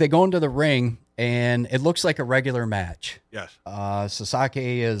 So they go into the ring and it looks like a regular match. Yes.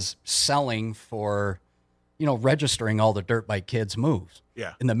 Sasaki is selling for, registering all the Dirt Bike Kid's moves.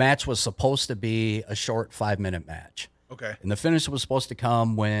 Yeah. And the match was supposed to be a short 5-minute match. Okay. And the finish was supposed to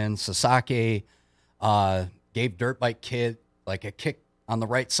come when Sasaki gave Dirt Bike Kid like a kick on the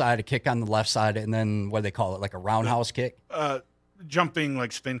right side, a kick on the left side, and then what do they call it, like a roundhouse kick? Jumping,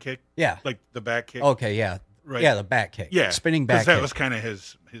 like spin kick? Yeah. Like the back kick? Okay, yeah. Right. Yeah, the back kick. Yeah. Spinning back kick. Because that was kind of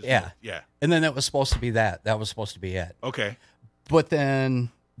his yeah. move. Yeah. And then that was supposed to be that. That was supposed to be it. Okay. But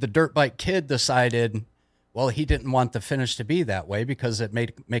then the Dirt Bike Kid decided, well, he didn't want the finish to be that way because it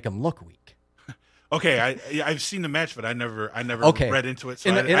make him look weak. Okay, I've seen the match, but I never read into it,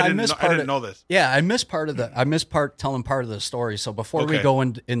 so I didn't know this. Yeah, I missed telling part of the story. So before we go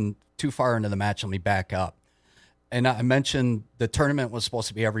in too far into the match, let me back up. And I mentioned the tournament was supposed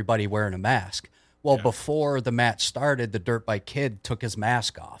to be everybody wearing a mask. Well, before the match started, the Dirt Bike Kid took his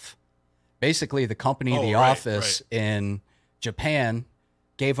mask off. Basically, the company, the office in Japan,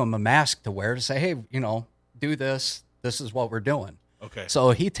 gave him a mask to wear to say, hey, do this. This is what we're doing. Okay. So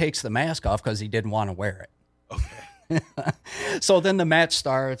he takes the mask off because he didn't want to wear it. Okay. So then the match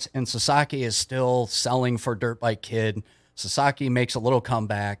starts, and Sasaki is still selling for Dirt Bike Kid. Sasaki makes a little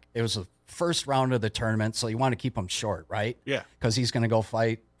comeback. It was the first round of the tournament, so you want to keep him short, right? Yeah. Because he's going to go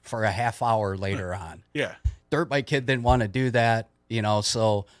fight for a half hour later on. Yeah. Dirt Bike Kid didn't want to do that,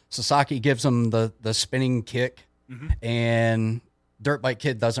 so Sasaki gives him the spinning kick, and Dirt Bike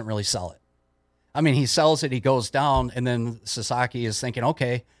Kid doesn't really sell it. I mean, he sells it, he goes down, and then Sasaki is thinking,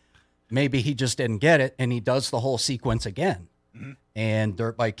 okay, maybe he just didn't get it, and he does the whole sequence again. And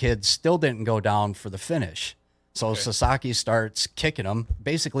Dirt Bike Kid still didn't go down for the finish. So Okay. Sasaki starts kicking him,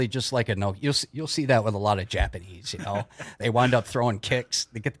 basically just like a no. You'll see that with a lot of Japanese. They wind up throwing kicks.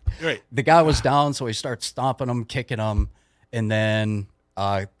 Right. The guy was down, so he starts stomping him, kicking him, and then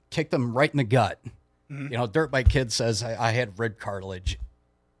kicked him right in the gut. Mm-hmm. Dirt Bike Kid says I had rib cartilage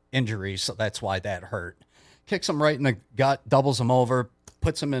injury, so that's why that hurt. Kicks him right in the gut, doubles him over,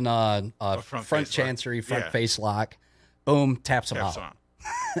 puts him in a front chancery, front face lock. Boom, taps him out.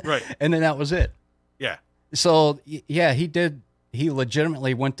 Right. And then that was it. Yeah. So yeah, he did. He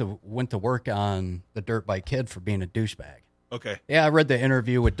legitimately went to work on the Dirt Bike Kid for being a douchebag. Okay. Yeah, I read the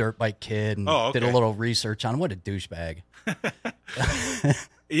interview with Dirt Bike Kid and okay. did a little research on what a douchebag.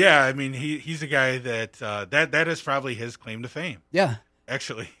 Yeah, I mean he's a guy that that is probably his claim to fame. Yeah,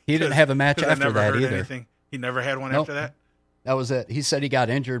 actually, he didn't have a match after that either. Anything. He never had one Nope. after that. That was it. He said he got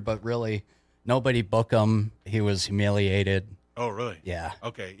injured, but really nobody booked him. He was humiliated. Oh, really? Yeah.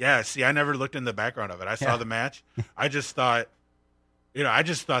 Okay. Yeah. See, I never looked in the background of it. I saw the match. I just thought,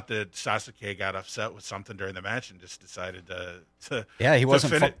 that Sasuke got upset with something during the match and just decided to he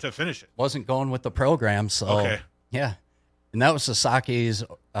wasn't to finish it. Wasn't going with the program. So okay. Yeah, and that was Sasaki's.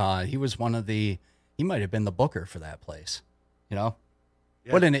 He was one of the. He might have been the booker for that place. Yeah.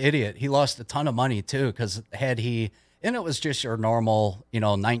 What an idiot! He lost a ton of money too because and it was just your normal,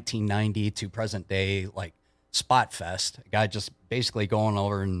 1990 to present day like spot fest. A guy just basically going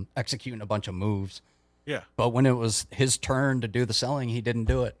over and executing a bunch of moves. Yeah. But when it was his turn to do the selling, he didn't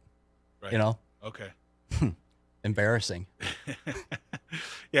do it. Right. Okay. Embarrassing.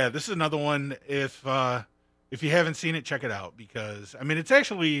 Yeah, this is another one. If you haven't seen it, check it out because it's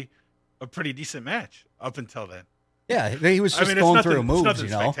actually a pretty decent match up until then. Yeah, he was just going through moves. It's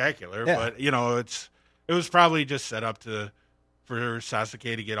nothing spectacular, but it was probably just set up for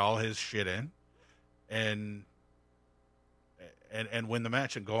Sasuke to get all his shit in, and win the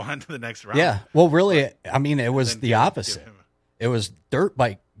match and go on to the next round. Yeah, well, really, it was the opposite. It was Dirt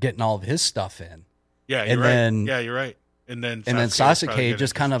Bike getting all of his stuff in. Yeah, you're right. You're right. And then Sasuke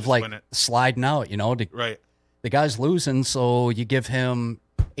just kind of like sliding out, right. The guy's losing, so you give him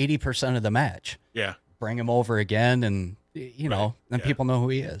 80% of the match. Yeah. Bring him over again, and people know who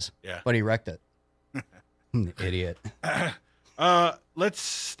he is. Yeah. But he wrecked it. Idiot. Let's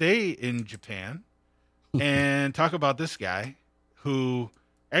stay in Japan and talk about this guy who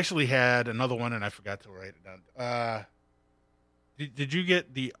actually had another one, and I forgot to write it down. Did you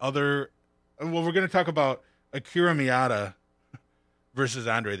get the other? Well, we're going to talk about Akira Miyata versus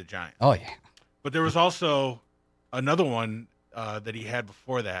Andre the Giant. Oh, yeah. But there was also another one that he had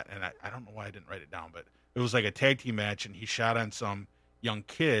before that, and I don't know why I didn't write it down, but it was like a tag team match, and he shot on some young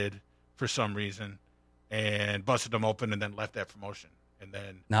kid for some reason and busted him open and then left that promotion. And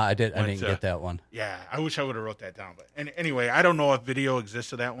then I didn't get that one. Yeah, I wish I would have wrote that down. But anyway, I don't know if video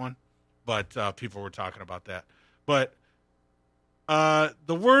exists of that one, but people were talking about that. But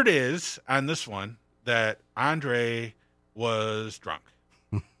the word is on this one that Andre was drunk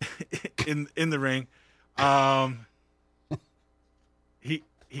in the ring. He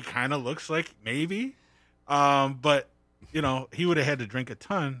kind of looks like maybe, but he would have had to drink a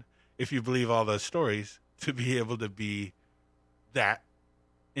ton if you believe all those stories to be able to be that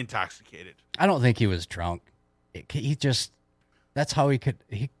intoxicated. I don't think he was drunk. That's how he could.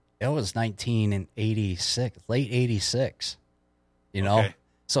 It was 1986, late 86. Okay.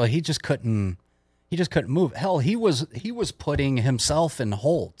 So he just couldn't move. Hell, he was putting himself in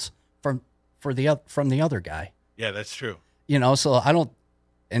holds from the other guy. Yeah, that's true. So I don't.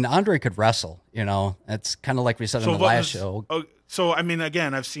 And Andre could wrestle. That's kind of like we said in the last show. So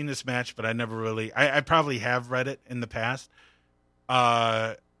again, I've seen this match, but I never really. I probably have read it in the past.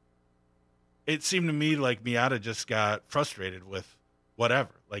 It seemed to me like Miyata just got frustrated with whatever.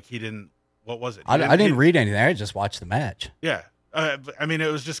 Like he didn't. What was it? I didn't read anything. I just watched the match. Yeah.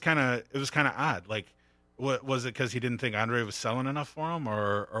 It was just kind of odd. Like, what was it? Because he didn't think Andre was selling enough for him,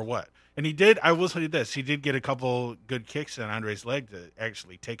 or what? And he did. I will say this: he did get a couple good kicks in Andre's leg to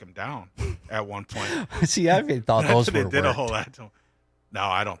actually take him down at one point. See, I thought those were. They did a whole lot to him. No,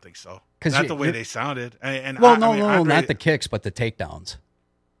 I don't think so. Not the way they sounded. Andre, not the kicks, but the takedowns.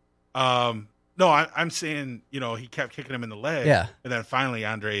 No, I'm saying he kept kicking him in the leg. Yeah, and then finally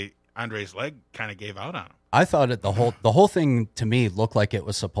Andre's leg kind of gave out on him. I thought the whole thing to me looked like it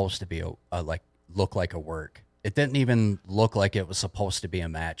was supposed to be look like a work. It didn't even look like it was supposed to be a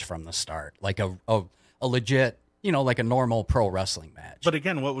match from the start, like a legit, like a normal pro wrestling match. But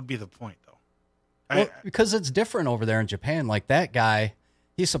again, what would be the point though? Well, because it's different over there in Japan. Like that guy,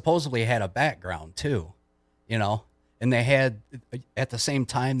 he supposedly had a background too, and they had at the same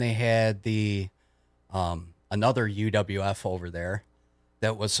time they had the another UWF over there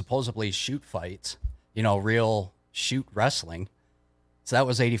that was supposedly shoot fights. real shoot wrestling. So that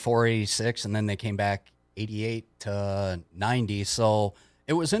was 84, 86, and then they came back 88 to 90. So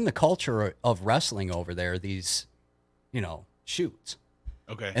it was in the culture of wrestling over there, these, shoots.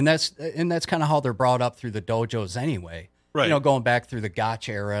 Okay. And that's kind of how they're brought up through the dojos anyway. Right. Going back through the Gotch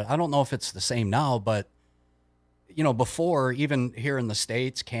era. I don't know if it's the same now, but before, even here in the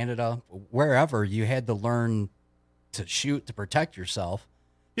States, Canada, wherever, you had to learn to shoot to protect yourself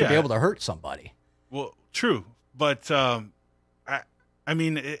to be able to hurt somebody. Well, true. But I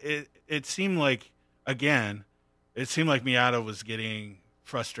mean, it seemed like, again, Miata was getting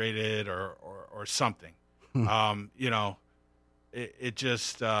frustrated or something. It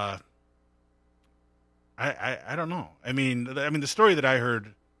just, I don't know. I mean, the story that I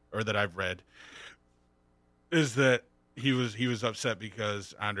heard or that I've read is that he was upset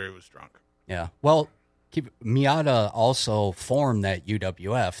because Andre was drunk. Yeah. Well, Miata also formed that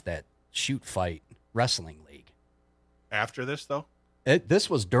UWF, that shoot fight wrestling league. After this, though? This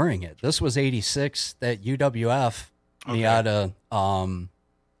was during it. This was 86. That UWF, okay. Miata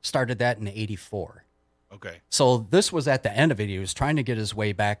started that in 84. Okay. So this was at the end of it. He was trying to get his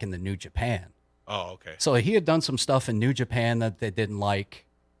way back into New Japan. Oh, okay. So he had done some stuff in New Japan that they didn't like,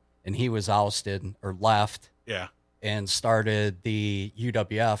 and he was ousted or left. Yeah. And started the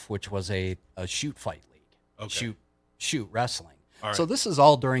UWF, which was a shoot fight league. Okay. Shoot wrestling. All right. So this is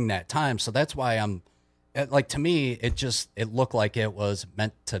all during that time. So that's why to me, it looked like it was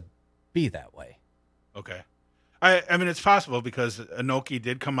meant to be that way. Okay. I mean, it's possible because Inoki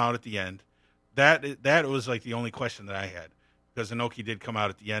did come out at the end. That was like the only question that I had, because Inoki did come out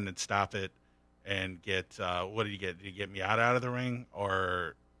at the end and stop it and get, what did he get? Did he get Miata out of the ring,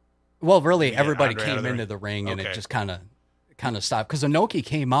 or? Well, really, everybody came into the ring, and it just kind of stopped, because Inoki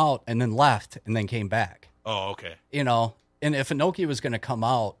came out and then left and then came back. Oh, okay. And if Inoki was going to come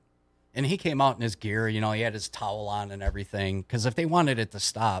out, and he came out in his gear, he had his towel on and everything, because if they wanted it to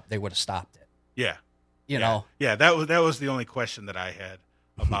stop, they would have stopped it. Yeah. Yeah, that was the only question that I had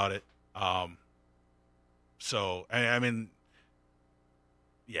about it. So I mean,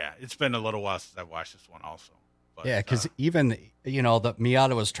 yeah, it's been a little while since I watched this one also. But, yeah, because even the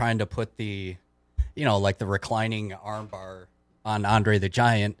Miata was trying to put the, like the reclining armbar on Andre the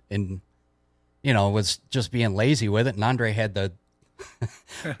Giant, and was just being lazy with it, and Andre had to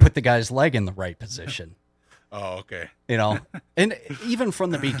put the guy's leg in the right position. Oh, okay. And even from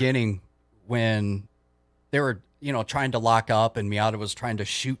the beginning, when they were trying to lock up, and Miata was trying to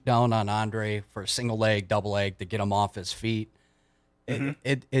shoot down on Andre for a single leg, double leg to get him off his feet. Mm-hmm.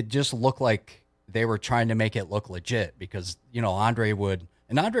 It just looked like they were trying to make it look legit, because, Andre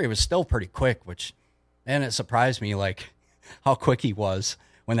was still pretty quick, and it surprised me, like, how quick he was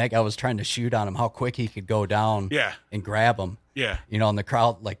when that guy was trying to shoot on him, how quick he could go down and grab him. Yeah. And the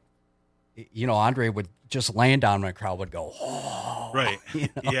crowd, like, Andre would just land on him, and the crowd would go, oh. Right.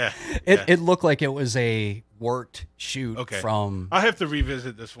 Yeah. It looked like it was a worked shoot from. I'll have to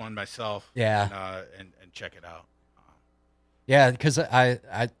revisit this one myself. Yeah. And check it out. Yeah, because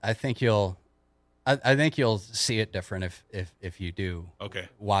I think you'll see it different if you do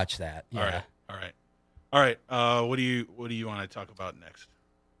watch that. Yeah. All right. What do you want to talk about next?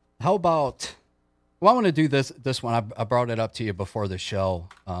 How about? Well, I want to do this one. I brought it up to you before the show.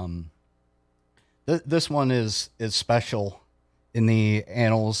 This one is special in the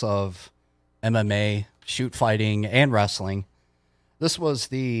annals of MMA, shoot fighting, and wrestling. This was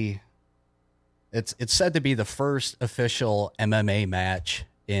it's said to be the first official MMA match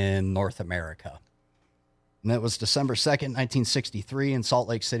in North America. And that was December 2nd, 1963 in Salt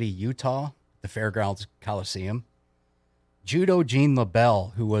Lake City, Utah, the Fairgrounds Coliseum. Judo Gene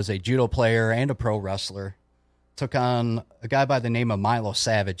LaBelle, who was a judo player and a pro wrestler, took on a guy by the name of Milo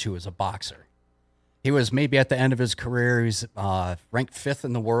Savage, who was a boxer. He was maybe at the end of his career. He's ranked 5th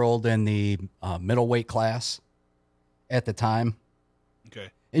in the world in the middleweight class at the time. Okay.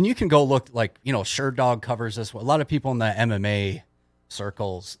 And you can go look, like, Sure Dog covers this one. A lot of people in the MMA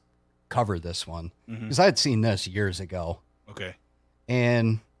circles cover this one, because I had seen this years ago. Okay.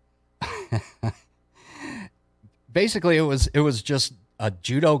 And basically it was just a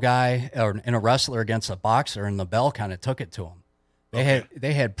judo guy and a wrestler against a boxer, and LaBelle kind of took it to him.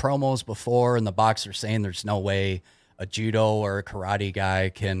 They had promos before, and the boxer saying there's no way a judo or a karate guy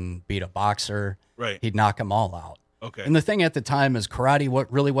can beat a boxer. Right. He'd knock them all out. Okay. And the thing at the time is karate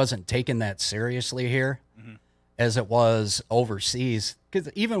really wasn't taken that seriously here as it was overseas.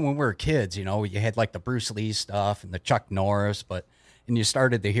 Because even when we were kids, you had like the Bruce Lee stuff and the Chuck Norris, and you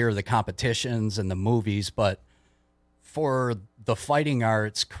started to hear the competitions and the movies, but for the fighting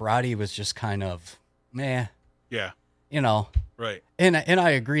arts, karate was just kind of meh. Yeah. Right. And I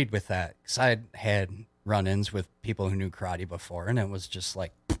agreed with that because I had run-ins with people who knew karate before, and it was just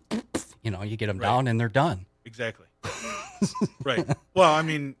like, you get them down and they're done. Exactly. Right. Well, I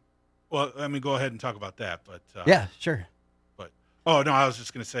mean, go ahead and talk about that. But yeah, sure. But oh no, I was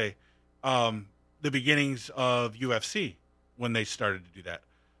just going to say, the beginnings of UFC when they started to do that.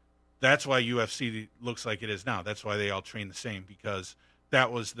 That's why UFC looks like it is now. That's why they all train the same, because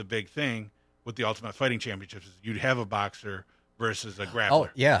that was the big thing with the Ultimate Fighting Championships. Is you'd have a boxer versus a grappler. Oh,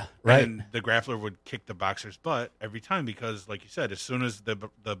 yeah, right. And the grappler would kick the boxer's butt every time because, like you said, as soon as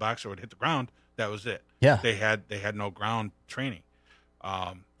the boxer would hit the ground, that was it. Yeah. They had no ground training.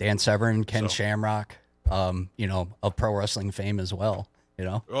 Dan Severn, Ken Shamrock, of pro wrestling fame as well,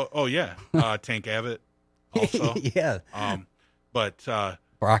 Oh yeah. Tank Abbott also. Yeah. But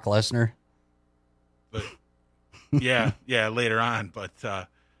Brock Lesnar. But yeah, later on. But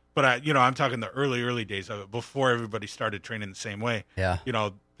I'm talking the early days of it before everybody started training the same way. Yeah.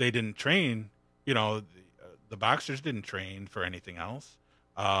 They didn't train. The boxers didn't train for anything else.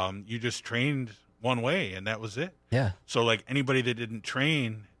 You just trained one way, and that was it. Yeah. So like anybody that didn't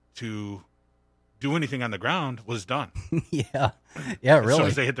train to do anything on the ground was done. Yeah. Yeah. Really. As soon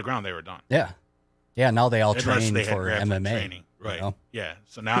as they hit the ground, they were done. Yeah. Yeah. Now they all train they had for MMA training. Right. Yeah.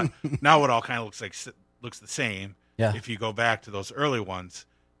 So now it all kind of looks the same. Yeah. If you go back to those early ones,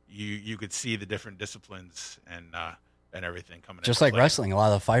 you could see the different disciplines and everything coming. Just like wrestling, a lot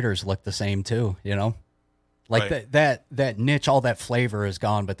of the fighters look the same too. Like right. that niche, all that flavor is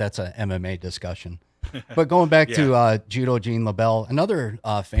gone. But that's a MMA discussion. But going back to Judo Gene LaBelle, another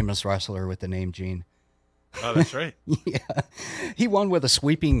famous wrestler with the name Gene. Oh, that's right. Yeah, he won with a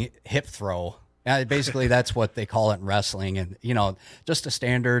sweeping hip throw. Basically, that's what they call it in wrestling, and just a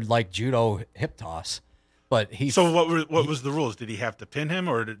standard like judo hip toss. But So what was the rules? Did he have to pin him,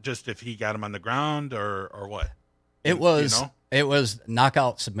 or just if he got him on the ground, or what? It was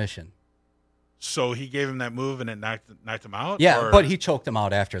knockout submission. So he gave him that move and it knocked him out. Yeah, but he choked him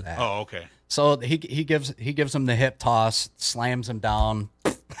out after that. Oh, okay. So he gives him the hip toss, slams him down.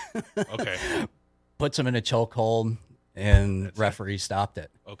 Okay. Puts him in a chokehold, and referee stopped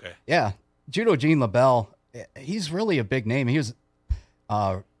it. Okay. Yeah. Judo Gene LaBelle, he's really a big name. He was,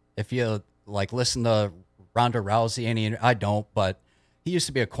 if you listen to Ronda Rousey, I don't, but he used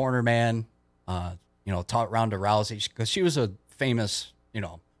to be a corner man, taught Ronda Rousey because she was a famous,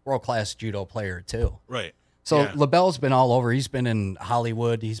 world-class judo player too. Right. So LaBelle's been all over. He's been in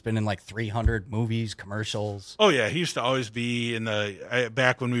Hollywood. He's been in 300 movies, commercials. Oh yeah, he used to always be in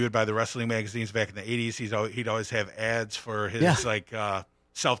back when we would buy the wrestling magazines back in the 80s. He'd always have ads for his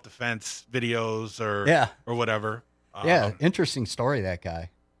self-defense videos or whatever. Interesting story, that guy.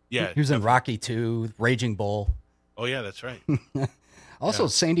 Yeah. He was in Rocky II, Raging Bull. Oh yeah, that's right. Also,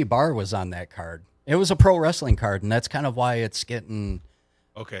 Sandy Barr was on that card. It was a pro wrestling card, and that's kind of why it's getting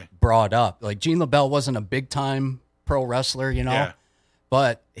brought up. Like Gene LaBelle wasn't a big time pro wrestler,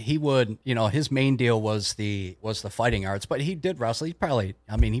 but he would, his main deal was the fighting arts. But he did wrestle. He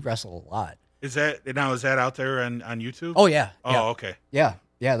wrestled a lot. Is that out there on YouTube? Oh yeah. Oh okay. Yeah.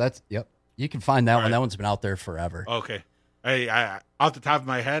 Yep. You can find that one. Right. That one's been out there forever. Okay. I off the top of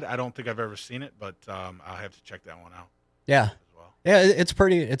my head, I don't think I've ever seen it, but I'll have to check that one out. Yeah. As well. Yeah, it's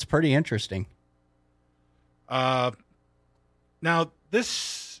pretty interesting. Now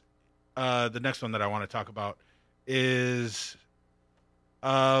this, the next one that I want to talk about is,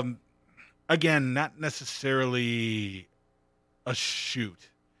 again, not necessarily a shoot.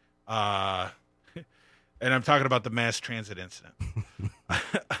 And I'm talking about the mass transit incident.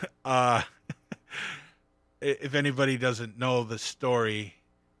 If anybody doesn't know the story,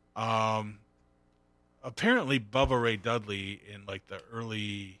 apparently Bubba Ray Dudley in the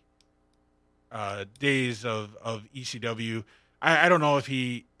early days of ECW, I don't know if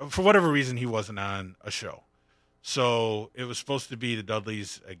he, for whatever reason, he wasn't on a show. So it was supposed to be the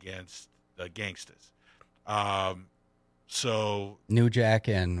Dudleys against the Gangstas. So New Jack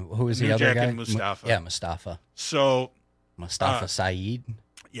and who was the other guy? And Mustafa. Mustafa. So Mustafa Saeed.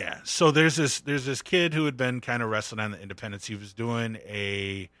 Yeah. So there's this kid who had been kind of wrestling on the independents. He was doing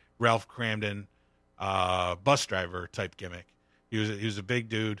a Ralph Cramden bus driver type gimmick. He was a big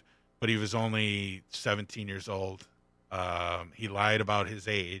dude, but he was only 17 years old. He lied about his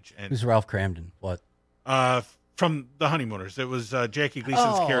age. And who's Ralph Cramden? What? From the Honeymooners. It was Jackie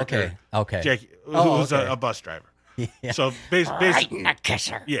Gleason's character. Okay. Jackie, who was a bus driver. Yeah. So basically, a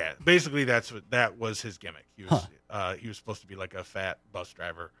kisser. Yeah, basically that was his gimmick. He was he was supposed to be like a fat bus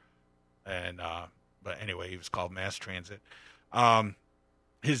driver, and but anyway, he was called Mass Transit.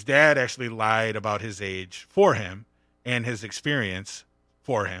 His dad actually lied about his age for him and his experience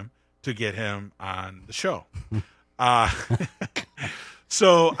for him to get him on the show.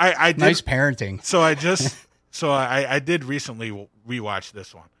 So I did, Nice parenting. So I did recently rewatch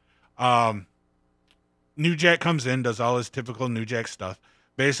this one. New Jack comes in, does all his typical New Jack stuff.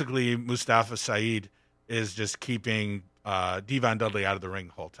 Basically, Mustafa Saeed is just keeping Devon Dudley out of the ring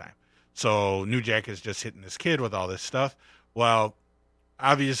the whole time. So New Jack is just hitting this kid with all this stuff. Well,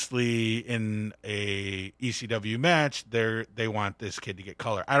 obviously, in a ECW match, they want this kid to get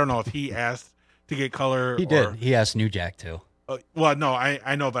color. I don't know if he asked to get color. He did. He asked New Jack to. Well, no,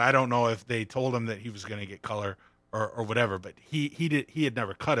 I know, but I don't know if they told him that he was going to get color or whatever. But he had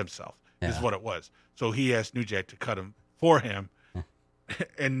never cut himself, is what it was. So he asked New Jack to cut him for him,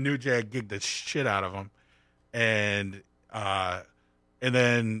 and New Jack gigged the shit out of him, and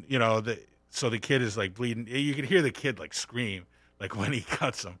then so the kid is like bleeding. You can hear the kid like scream like when he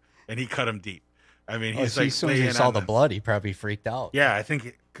cuts him, and he cut him deep. I mean, he's like as soon as he saw the blood, he probably freaked out. Yeah, I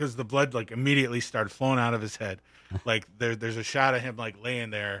think because the blood like immediately started flowing out of his head. Like there's a shot of him like laying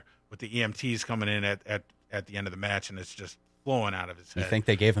there with the EMTs coming in at the end of the match, and it's just flowing out of his head. You think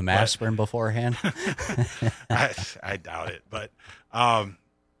they gave him aspirin beforehand? I doubt it, but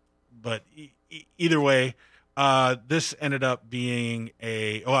either way, this ended up being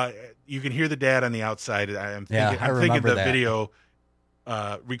you can hear the dad on the outside. I'm thinking the video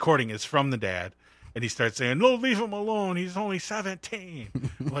recording is from the dad. And he starts saying, "No, leave him alone. He's only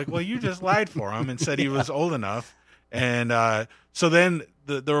 17." Like, well, you just lied for him and said he was old enough. And so then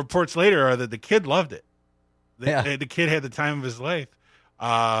the reports later are that the kid loved it. The kid had the time of his life.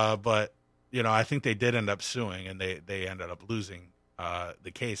 But, I think they did end up suing, and they ended up losing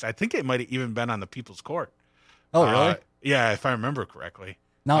the case. I think it might have even been on the People's Court. Oh, really? Yeah, if I remember correctly.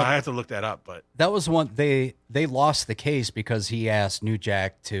 No, I have to look that up. But that was one they lost the case because he asked New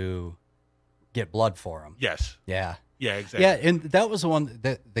Jack to get blood for him. Yes. Yeah. Yeah, exactly. Yeah, and that was the one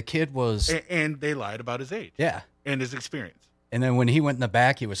that the kid was... And they lied about his age. Yeah. And his experience. And then when he went in the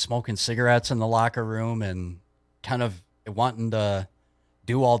back, he was smoking cigarettes in the locker room and kind of wanting to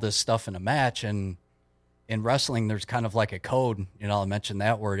do all this stuff in a match. And in wrestling, there's kind of like a code, I'll mention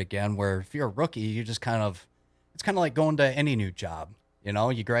that word again, where if you're a rookie, you just it's kind of like going to any new job.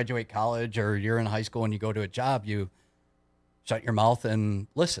 You graduate college or you're in high school and you go to a job, you shut your mouth and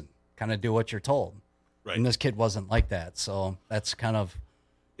listen. Kind of do what you're told. Right. And this kid wasn't like that. So that's kind of...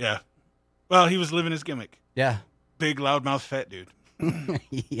 Yeah. Well, he was living his gimmick. Yeah. Big, loudmouth, fat dude.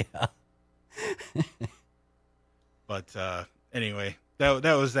 Yeah. But anyway, that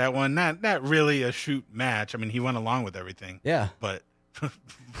was that one. Not really a shoot match. I mean, he went along with everything. Yeah. But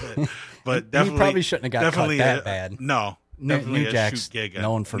definitely... He probably shouldn't have got cut that bad. No. Definitely New Jack's shoot gig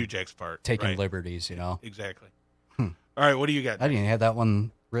known for New Jack's part. taking liberties, Exactly. All right, what do you got? I didn't have that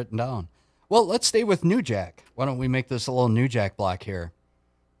one written down. Well, let's stay with New Jack. Why don't we make this a little New Jack block here?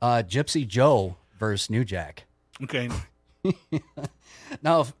 Gypsy Joe versus New Jack. Okay.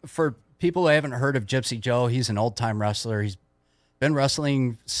 Now, for people who haven't heard of Gypsy Joe, he's an old-time wrestler. He's been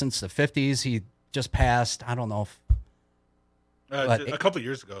wrestling since the 50s. He just passed, I don't know if... a couple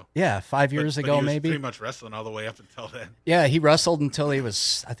years ago. Yeah, 5 years ago, he was maybe. Pretty much wrestling all the way up until then. Yeah, he wrestled until he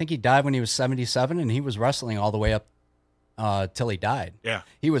was... I think he died when he was 77, and he was wrestling all the way up till he died. Yeah.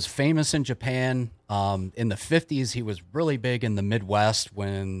 He was famous in Japan. In the 50s, he was really big in the Midwest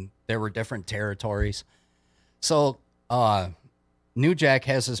when there were different territories. So New Jack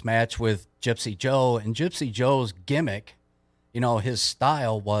has this match with Gypsy Joe, and Gypsy Joe's gimmick, his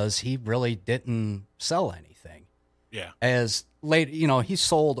style was he really didn't sell anything. Yeah. As late, he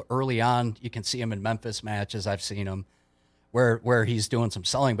sold early on. You can see him in Memphis matches. I've seen him where he's doing some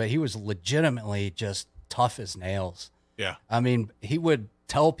selling, but he was legitimately just tough as nails. Yeah. I mean, he would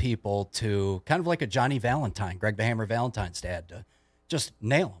tell people to kind of like a Johnny Valentine, Greg the Hammer Valentine's dad, to just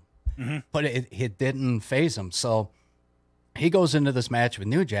nail him. Mm-hmm. But it didn't faze him. So he goes into this match with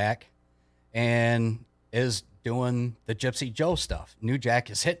New Jack and is doing the Gypsy Joe stuff. New Jack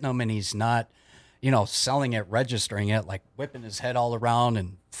is hitting him, and he's not, selling it, registering it, like whipping his head all around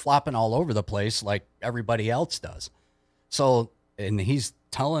and flopping all over the place like everybody else does. So, and he's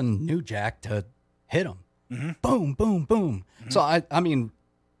telling New Jack to hit him. Mm-hmm. Boom, boom, boom. Mm-hmm. So, I mean,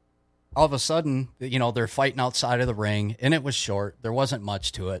 all of a sudden, they're fighting outside of the ring, and it was short. There wasn't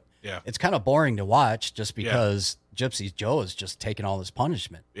much to it. Yeah. It's kind of boring to watch just because Gypsy Joe is just taking all this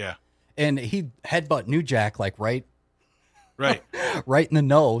punishment. Yeah. And he headbutt New Jack like right right in the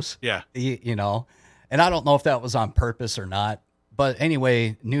nose. Yeah. And I don't know if that was on purpose or not. But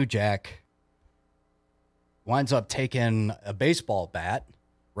anyway, New Jack winds up taking a baseball bat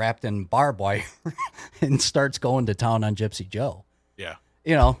wrapped in barbed wire and starts going to town on Gypsy Joe. Yeah.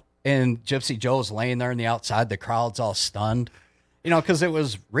 And Gypsy Joe's laying there on the outside. The crowd's all stunned, because it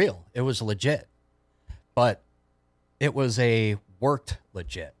was real. It was legit. But it was a worked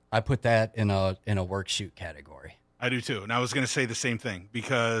legit. I put that in a work shoot category. I do too. And I was going to say the same thing,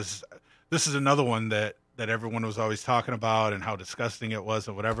 because this is another one that everyone was always talking about and how disgusting it was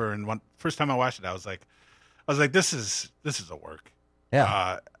or whatever. And first time I watched it, I was like, this is a work.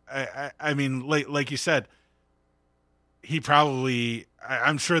 Yeah. I mean, like you said, he probably,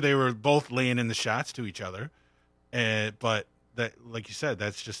 I'm sure they were both laying in the shots to each other. But that, like you said,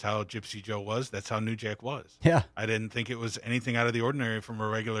 that's just how Gypsy Joe was. That's how New Jack was. Yeah. I didn't think it was anything out of the ordinary from a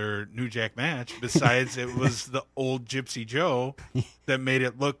regular New Jack match. Besides, it was the old Gypsy Joe that made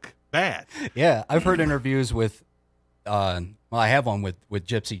it look bad. Yeah. I've heard interviews with, I have one with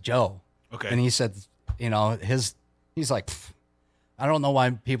Gypsy Joe. Okay. And he said, he's like, I don't know why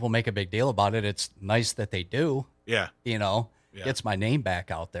people make a big deal about it. It's nice that they do. Yeah. Gets my name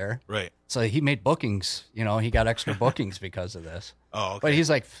back out there. Right. So he made bookings, he got extra bookings because of this. Oh, okay. But he's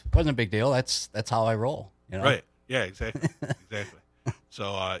like, wasn't a big deal. That's how I roll. Right. Yeah, exactly. Exactly.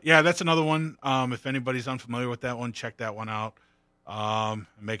 So, that's another one. If anybody's unfamiliar with that one, check that one out.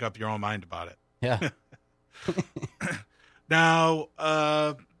 Make up your own mind about it. Yeah. Now,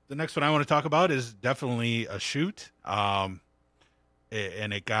 the next one I want to talk about is definitely a shoot. And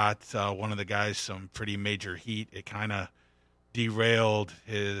it got one of the guys some pretty major heat. It kind of derailed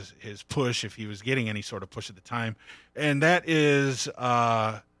his push, if he was getting any sort of push at the time. And that is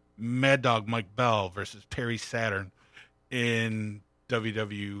Mad Dog Mike Bell versus Perry Saturn in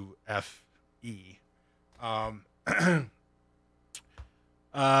WWFE.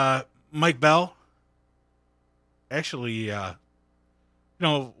 Mike Bell actually,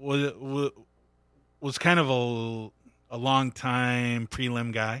 was kind of a long time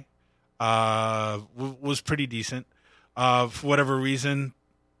prelim guy. Was pretty decent. For whatever reason,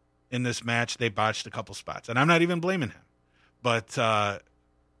 in this match, they botched a couple spots, and I'm not even blaming him. But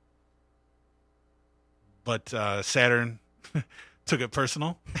Saturn took it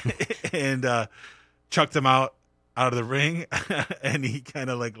personal and chucked him out of the ring, and he kind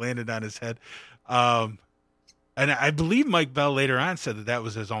of like landed on his head. And I believe Mike Bell later on said that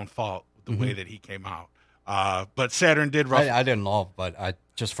was his own fault, the way that he came out. But Saturn did rough. I didn't know, but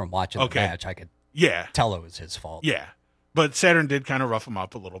just from watching the match, I could tell it was his fault. Yeah. But Saturn did kind of rough him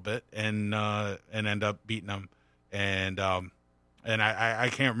up a little bit and end up beating him. And I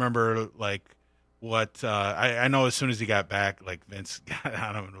can't remember like what I know as soon as he got back, like Vince got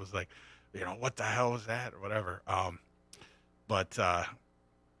on him and was like, what the hell was that or whatever.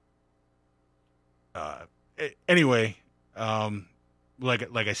 Anyway, like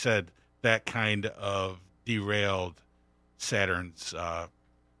I said, that kind of derailed Saturn's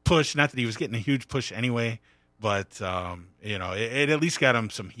push. Not that he was getting a huge push anyway, but it at least got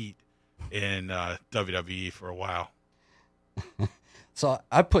him some heat in WWE for a while. So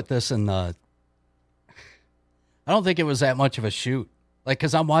I put this in the. I don't think it was that much of a shoot, like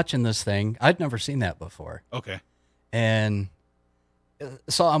because I'm watching this thing. I'd never seen that before. Okay. And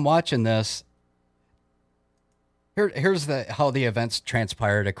so I'm watching this. Here's how the events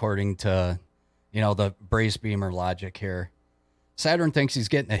transpired according to, the Brace Beemer logic here. Saturn thinks he's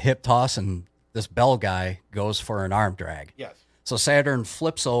getting a hip toss, and this Bell guy goes for an arm drag. Yes. So Saturn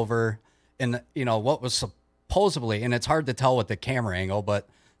flips over, and what was supposedly, and it's hard to tell with the camera angle, but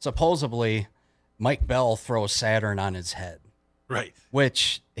supposedly Mike Bell throws Saturn on his head. Right.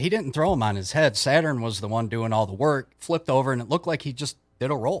 Which he didn't throw him on his head. Saturn was the one doing all the work, flipped over, and it looked like he just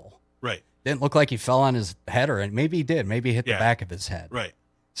did a roll. Right. Didn't look like he fell on his head, or maybe he did. Maybe he hit the back of his head. Right.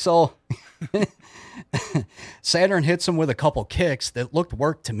 So Saturn hits him with a couple kicks that looked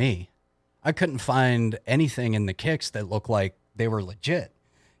work to me. I couldn't find anything in the kicks that looked like they were legit.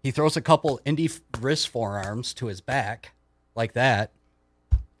 He throws a couple indie wrist forearms to his back like that.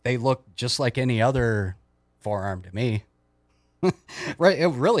 They look just like any other forearm to me. Right.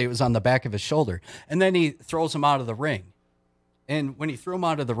 It was on the back of his shoulder. And then he throws him out of the ring. And when he threw him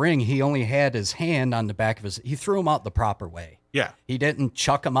out of the ring, he only had his hand on the back of he threw him out the proper way. Yeah. He didn't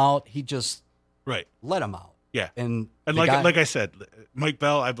chuck him out. He just let him out. Yeah. And like I said, Mike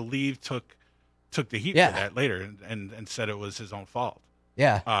Bell, I believe, took the heat for that later and said it was his own fault.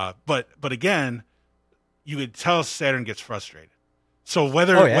 Yeah. But again, you could tell Saturn gets frustrated. So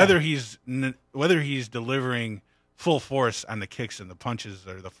whether he's delivering full force on the kicks and the punches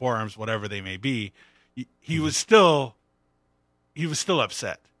or the forearms, whatever they may be, he was still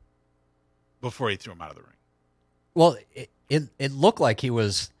upset before he threw him out of the ring. Well, it looked like he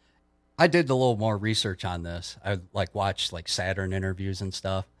was. I did a little more research on this. I watched Saturn interviews and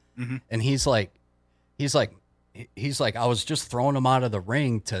stuff, and he's like, I was just throwing him out of the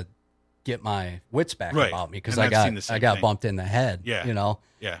ring to get my wits back about me because I got bumped in the head. Yeah.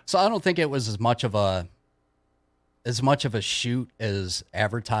 Yeah. So I don't think it was as much of a as much of a shoot as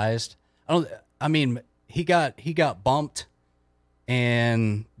advertised. I mean, he got bumped,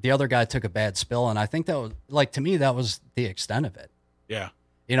 and the other guy took a bad spill, and I think that was, like, to me, that was the extent of it. Yeah.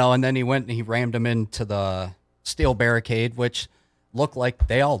 And then he went and he rammed him into the steel barricade, which looked like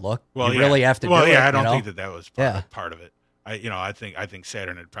they all look. Well, you really have to do it. I don't think that was part of it. I think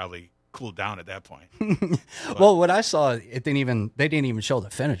Saturn had probably cooled down at that point. Well, what I saw, they didn't even show the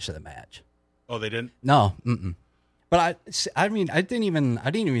finish of the match. Oh, they didn't? No. Mm-mm. But I mean, I didn't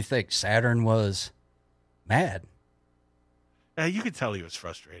even think Saturn was mad. You could tell he was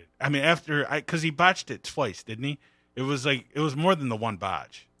frustrated. I mean, because he botched it twice, didn't he? It was more than the one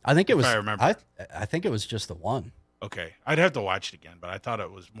botch. I think it was. I remember. I think it was just the one. Okay, I'd have to watch it again, but I thought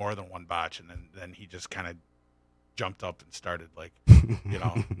it was more than one botch, and then he just kind of jumped up and started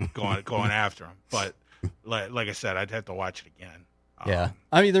going after him. But like I said, I'd have to watch it again. Yeah,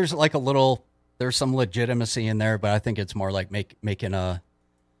 I mean, there's some legitimacy in there, but I think it's more like making a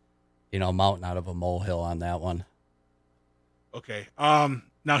mountain out of a molehill on that one. Okay.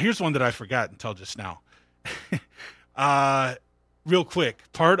 Now here's one that I forgot until just now. Real quick,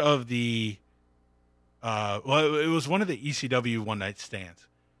 part of the it was one of the ECW one night stands,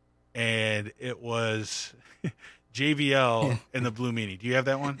 and it was JVL and the Blue Meanie. Do you have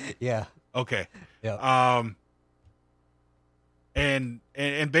that one? Yeah. Okay. Yeah. And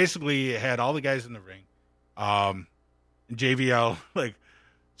basically it had all the guys in the ring. And JVL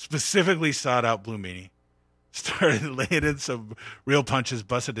specifically sought out Blue Meanie, started laying in some real punches,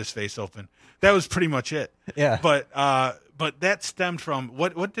 busted his face open. That was pretty much it. Yeah. But that stemmed from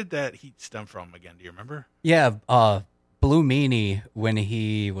what did that heat stem from again? Do you remember? Yeah. Blue Meanie, when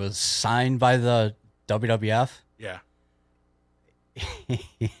he was signed by the WWF. Yeah.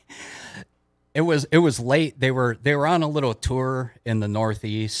 It was late. They were on a little tour in the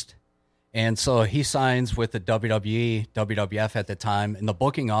Northeast, and so he signs with the WWF at the time, and the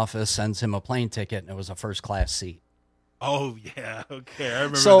booking office sends him a plane ticket, and it was a first class seat. Oh yeah, okay, I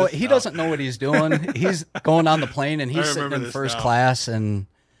remember. So he doesn't know what he's doing. He's going on the plane, and he's sitting in first class. And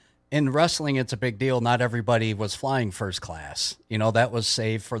in wrestling, it's a big deal. Not everybody was flying first class. That was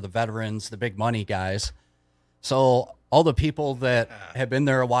saved for the veterans, the big money guys. So all the people that have been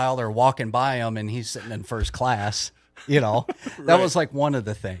there a while are walking by him, and he's sitting in first class. That was like one of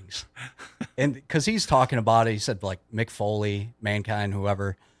the things. And because he's talking about it, he said like Mick Foley, Mankind,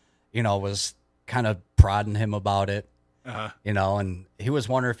 whoever, was kind of prodding him about it. Uh-huh. And he was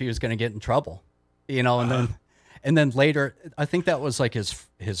wondering if he was going to get in trouble, and then later, I think that was like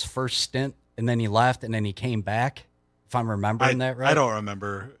his first stint, and then he left, and then he came back, if I'm remembering that right. I don't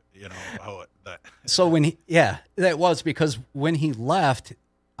remember, how that. So that was because when he left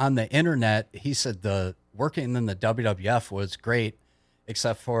on the internet, he said the working in the WWF was great,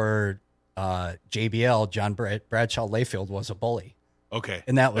 except for JBL, John Bradshaw Layfield, was a bully. Okay.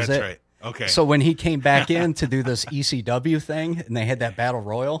 And that was That's it. Right. Okay. So when he came back in to do this ECW thing, and they had that battle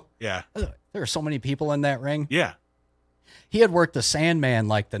royal, yeah, there were so many people in that ring. Yeah. He had worked the Sandman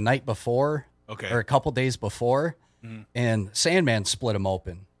like the night before, okay, or a couple days before, and Sandman split him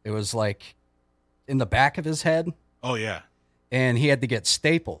open. It was like in the back of his head. Oh yeah. And he had to get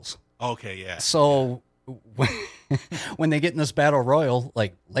staples. Okay, yeah. So when they get in this battle royal,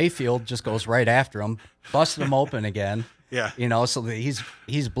 like Layfield just goes right after him, busted him open again. Yeah. So that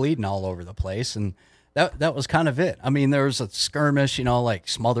he's bleeding all over the place, and that was kind of it. I mean, there was a skirmish, like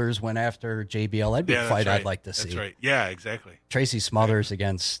Smothers went after JBL. That'd be a fight I'd like to see. That's right. Yeah, exactly. Tracy Smothers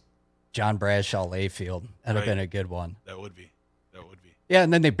against John Bradshaw Layfield. That'd have been a good one. That would be. Yeah,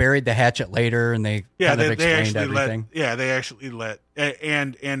 and then they buried the hatchet later, and they kind of explained everything. They actually let,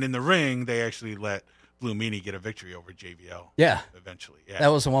 and in the ring, they actually let Blue Meanie get a victory over JVL. Yeah. Eventually. Yeah. That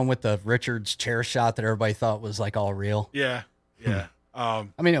was the one with the Richards chair shot that everybody thought was like all real. Yeah. Yeah. I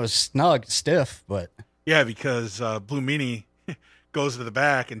mean, it was snug, stiff, but. Yeah, because Blue Meanie goes to the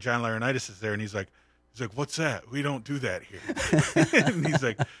back, and John Laurinaitis is there, and he's like, what's that? We don't do that here. And he's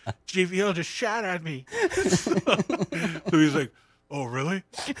like, JVL just shot at me. So he's like, oh, really?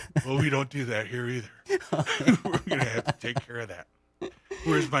 Well, we don't do that here either. We're going to have to take care of that.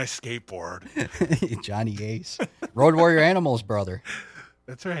 Where's my skateboard? Johnny Ace. Road Warrior Animal's brother.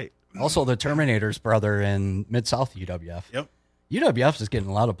 That's right. Also the Terminator's brother in Mid-South UWF. Yep. UWF is getting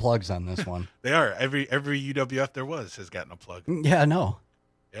a lot of plugs on this one. They are. Every UWF there was has gotten a plug. Yeah, I know.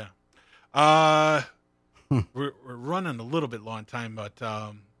 Yeah. We're running a little bit low on time, but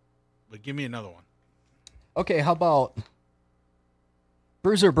give me another one. Okay, how about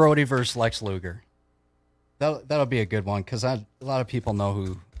Bruiser Brody versus Lex Luger? That'll be a good one because a lot of people know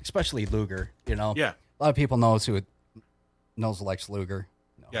who, especially Luger. Yeah. A lot of people knows Lex Luger.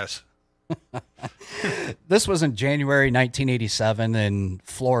 Yes. This was in January 1987 in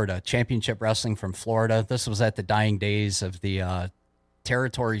Florida, Championship Wrestling from Florida. This was at the dying days of the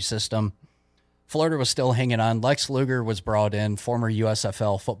territory system. Florida was still hanging on. Lex Luger was brought in, former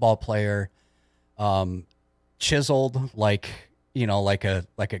USFL football player, chiseled like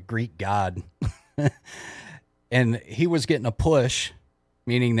a Greek god. And he was getting a push,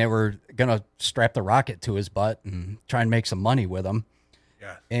 meaning they were going to strap the rocket to his butt and try and make some money with him.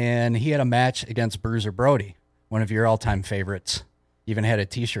 Yeah. And he had a match against Bruiser Brody, one of your all-time favorites. Even had a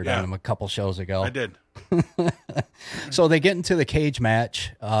T-shirt on him a couple shows ago. I did. So they get into the cage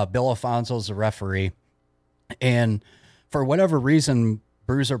match. Bill Alfonso's the referee. And for whatever reason,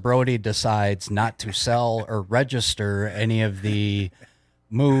 Bruiser Brody decides not to sell or register any of the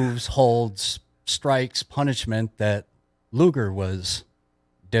moves, holds, strikes, punishment that Luger was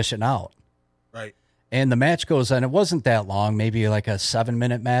dishing out. Right. And the match goes on. It wasn't that long, maybe like a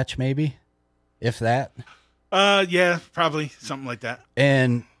 7-minute match, maybe, if that. Yeah, probably something like that.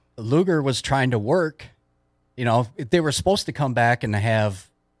 And Luger was trying to work. They were supposed to come back and have,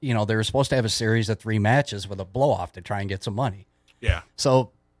 they were supposed to have a series of 3 matches with a blow-off to try and get some money. Yeah.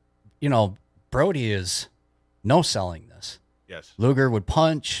 So, Brody is no selling this. Yes. Luger would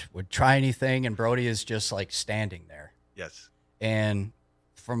punch, would try anything, and Brody is just like standing there. Yes. And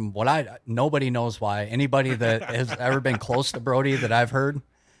from what nobody knows why. Anybody that has ever been close to Brody that I've heard,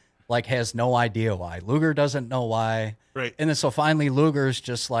 has no idea why. Luger doesn't know why. Right. And then so finally Luger's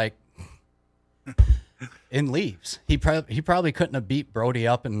just like, and leaves. He probably couldn't have beat Brody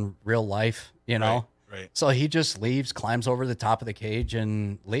up in real life, Right. So he just leaves, climbs over the top of the cage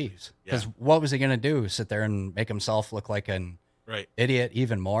and leaves. Because what was he going to do? Sit there and make himself look like an idiot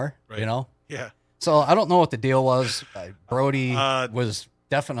even more, Yeah. So I don't know what the deal was. Brody was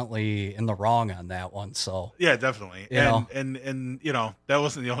definitely in the wrong on that one. So yeah, definitely. And that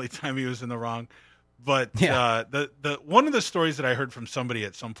wasn't the only time he was in the wrong. But the one of the stories that I heard from somebody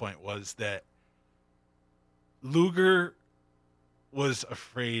at some point was that Luger was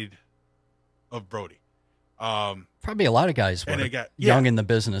afraid of Brody. Probably a lot of guys were young in the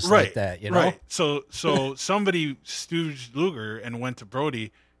business like that, Right. So somebody stooged Luger and went to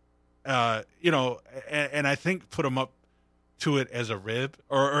Brody, and I think put him up to it as a rib,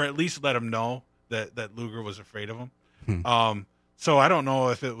 or at least let him know that Luger was afraid of him. So I don't know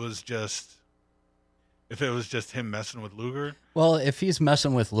if it was just him messing with Luger. Well, if he's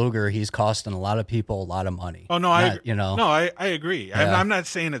messing with Luger, he's costing a lot of people a lot of money. Oh no, I agree. Yeah. I'm not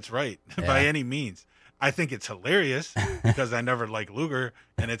saying it's right by any means. I think it's hilarious because I never liked Luger,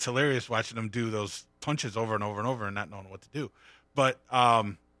 and it's hilarious watching him do those punches over and over and over and not knowing what to do. But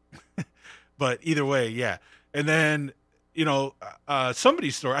but either way, yeah. And then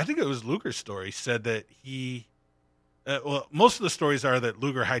somebody's story, I think it was Luger's story, said that he most of the stories are that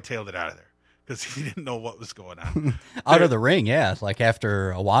Luger hightailed it out of there because he didn't know what was going on. Out of the ring, yeah, like after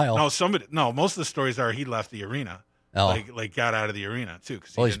a while. No, most of the stories are he left the arena. Oh. Like got out of the arena too.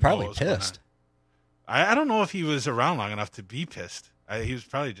 Well, he's probably pissed. I don't know if he was around long enough to be pissed. He was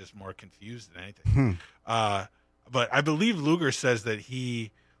probably just more confused than anything. But I believe Luger says that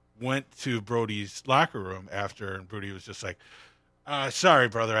he went to Brody's locker room after, and Brody was just like, sorry,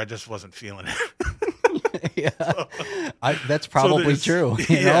 brother, I just wasn't feeling it. Yeah, that's probably true.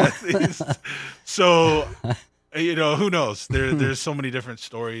 So, who knows? There's so many different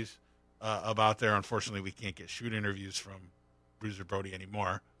stories about there. Unfortunately, we can't get shoot interviews from Bruiser Brody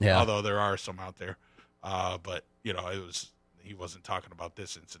anymore. Yeah. Although there are some out there. But he wasn't talking about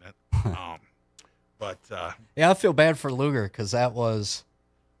this incident. I feel bad for Luger because that was,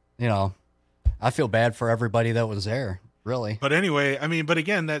 I feel bad for everybody that was there, really. But anyway, but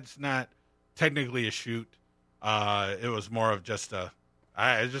again, that's not technically a shoot. It was more of just a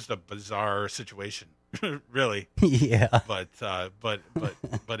bizarre situation, really. Yeah. But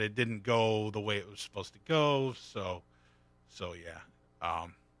it didn't go the way it was supposed to go. So yeah.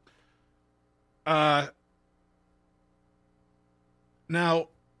 Now,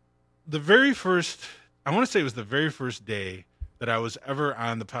 the very first, I want to say it was the very first day that I was ever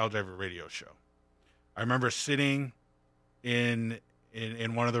on the Pile Driver radio show. I remember sitting in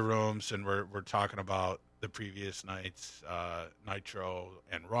one of the rooms, and we're talking about the previous night's Nitro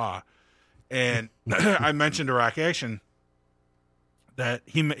and Raw, and I mentioned to Rock Action that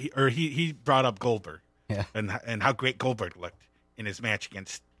he brought up Goldberg, and how great Goldberg looked in his match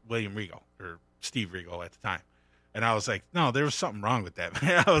against William Regal, or Steve Regal at the time. And I was like, no, there was something wrong with that.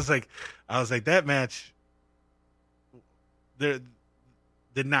 I was like, that match there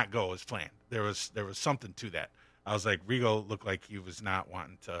did not go as planned. There was something to that. I was like, Regal looked like he was not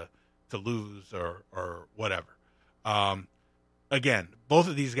wanting to lose or whatever. again, both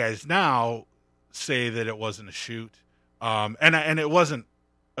of these guys now say that it wasn't a shoot, and it wasn't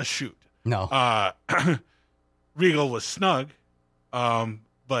a shoot. No. Regal was snug,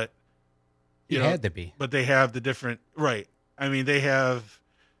 but He had to be. But they have the different right. I mean, they have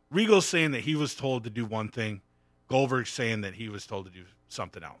Regal saying that he was told to do one thing, Goldberg saying that he was told to do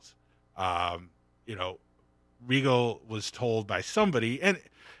something else. Regal was told by somebody, and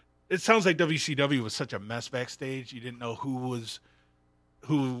it sounds like WCW was such a mess backstage. You didn't know who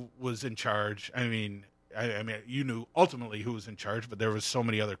was in charge. I mean, you knew ultimately who was in charge, but there was so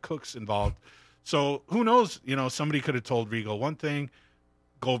many other cooks involved. So who knows? Somebody could have told Regal one thing.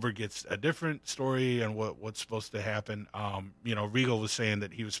 Goldberg gets a different story on what's supposed to happen. Regal was saying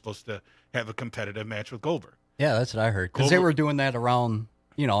that he was supposed to have a competitive match with Goldberg. Yeah, that's what I heard. Because they were doing that around,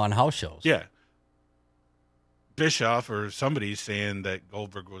 on house shows. Yeah. Bischoff or somebody's saying that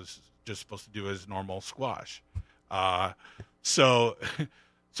Goldberg was just supposed to do his normal squash. So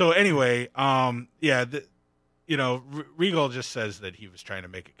anyway, Regal just says that he was trying to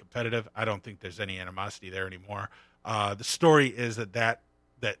make it competitive. I don't think there's any animosity there anymore. The story is that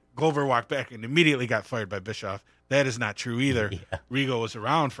Goldberg walked back and immediately got fired by Bischoff. That is not true either. Yeah. Regal was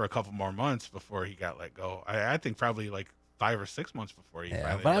around for a couple more months before he got let go. I think probably like 5 or 6 months before he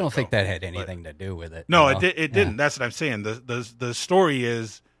finally but I don't let go. think that had anything to do with it. No, it didn't. That's what I'm saying. The story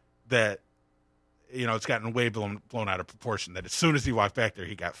is that it's gotten way blown out of proportion, that as soon as he walked back there,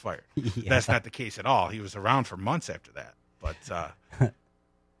 he got fired. Yeah. That's not the case at all. He was around for months after that. But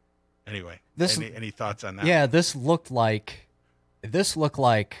anyway, any thoughts on that? Yeah, this looked like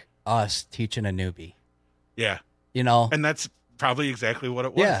us teaching a newbie. Yeah. And that's probably exactly what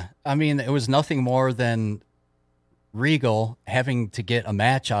it was. Yeah. I mean, it was nothing more than Regal having to get a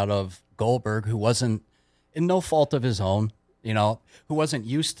match out of Goldberg, who wasn't, in no fault of his own, who wasn't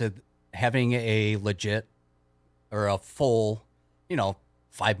used to having a legit or a full,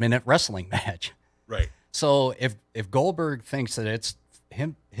 5-minute wrestling match. Right. So if Goldberg thinks that it's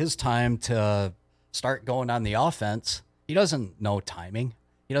his time to start going on the offense, he doesn't know timing.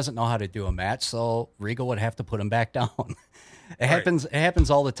 He doesn't know how to do a match, so Regal would have to put him back down. It happens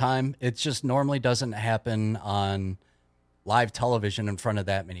all the time. It just normally doesn't happen on live television in front of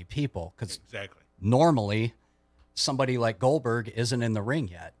that many people, because normally somebody like Goldberg isn't in the ring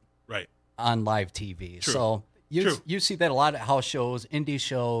yet. Right. On live TV. True. So you see that a lot of house shows, indie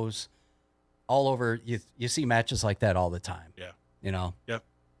shows, all over. You see matches like that all the time. Yeah. Yep.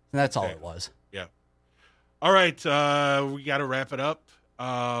 And that's all it was. Yeah. All right. We got to wrap it up.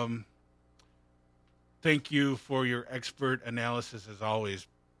 Thank you for your expert analysis as always,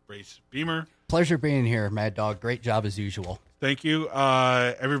 Brace Beemer. Pleasure being here, Mad Dog. Great job as usual. Thank you.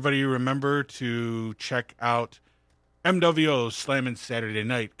 Everybody remember to check out MWO Slammin' Saturday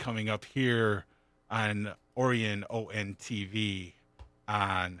Night coming up here on Orion ONTV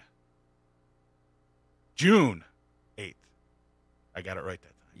on June 8th. I got it right that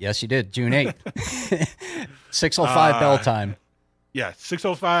time. Yes, you did. June 8th. 6:05 bell time. Yeah,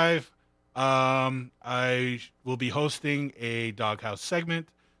 6:05. I will be hosting a Doghouse segment,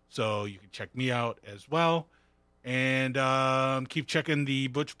 so you can check me out as well. And keep checking the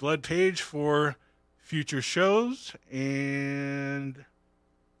Butch Blood page for future shows. And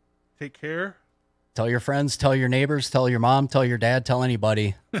take care. Tell your friends, tell your neighbors, tell your mom, tell your dad, tell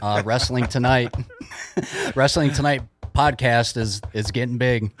anybody. Wrestling Tonight. Wrestling Tonight podcast is getting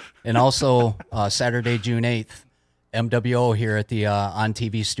big. And also Saturday, June 8th, MWO here at the On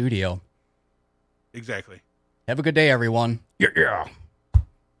TV studio. Exactly. Have a good day, everyone. Yeah.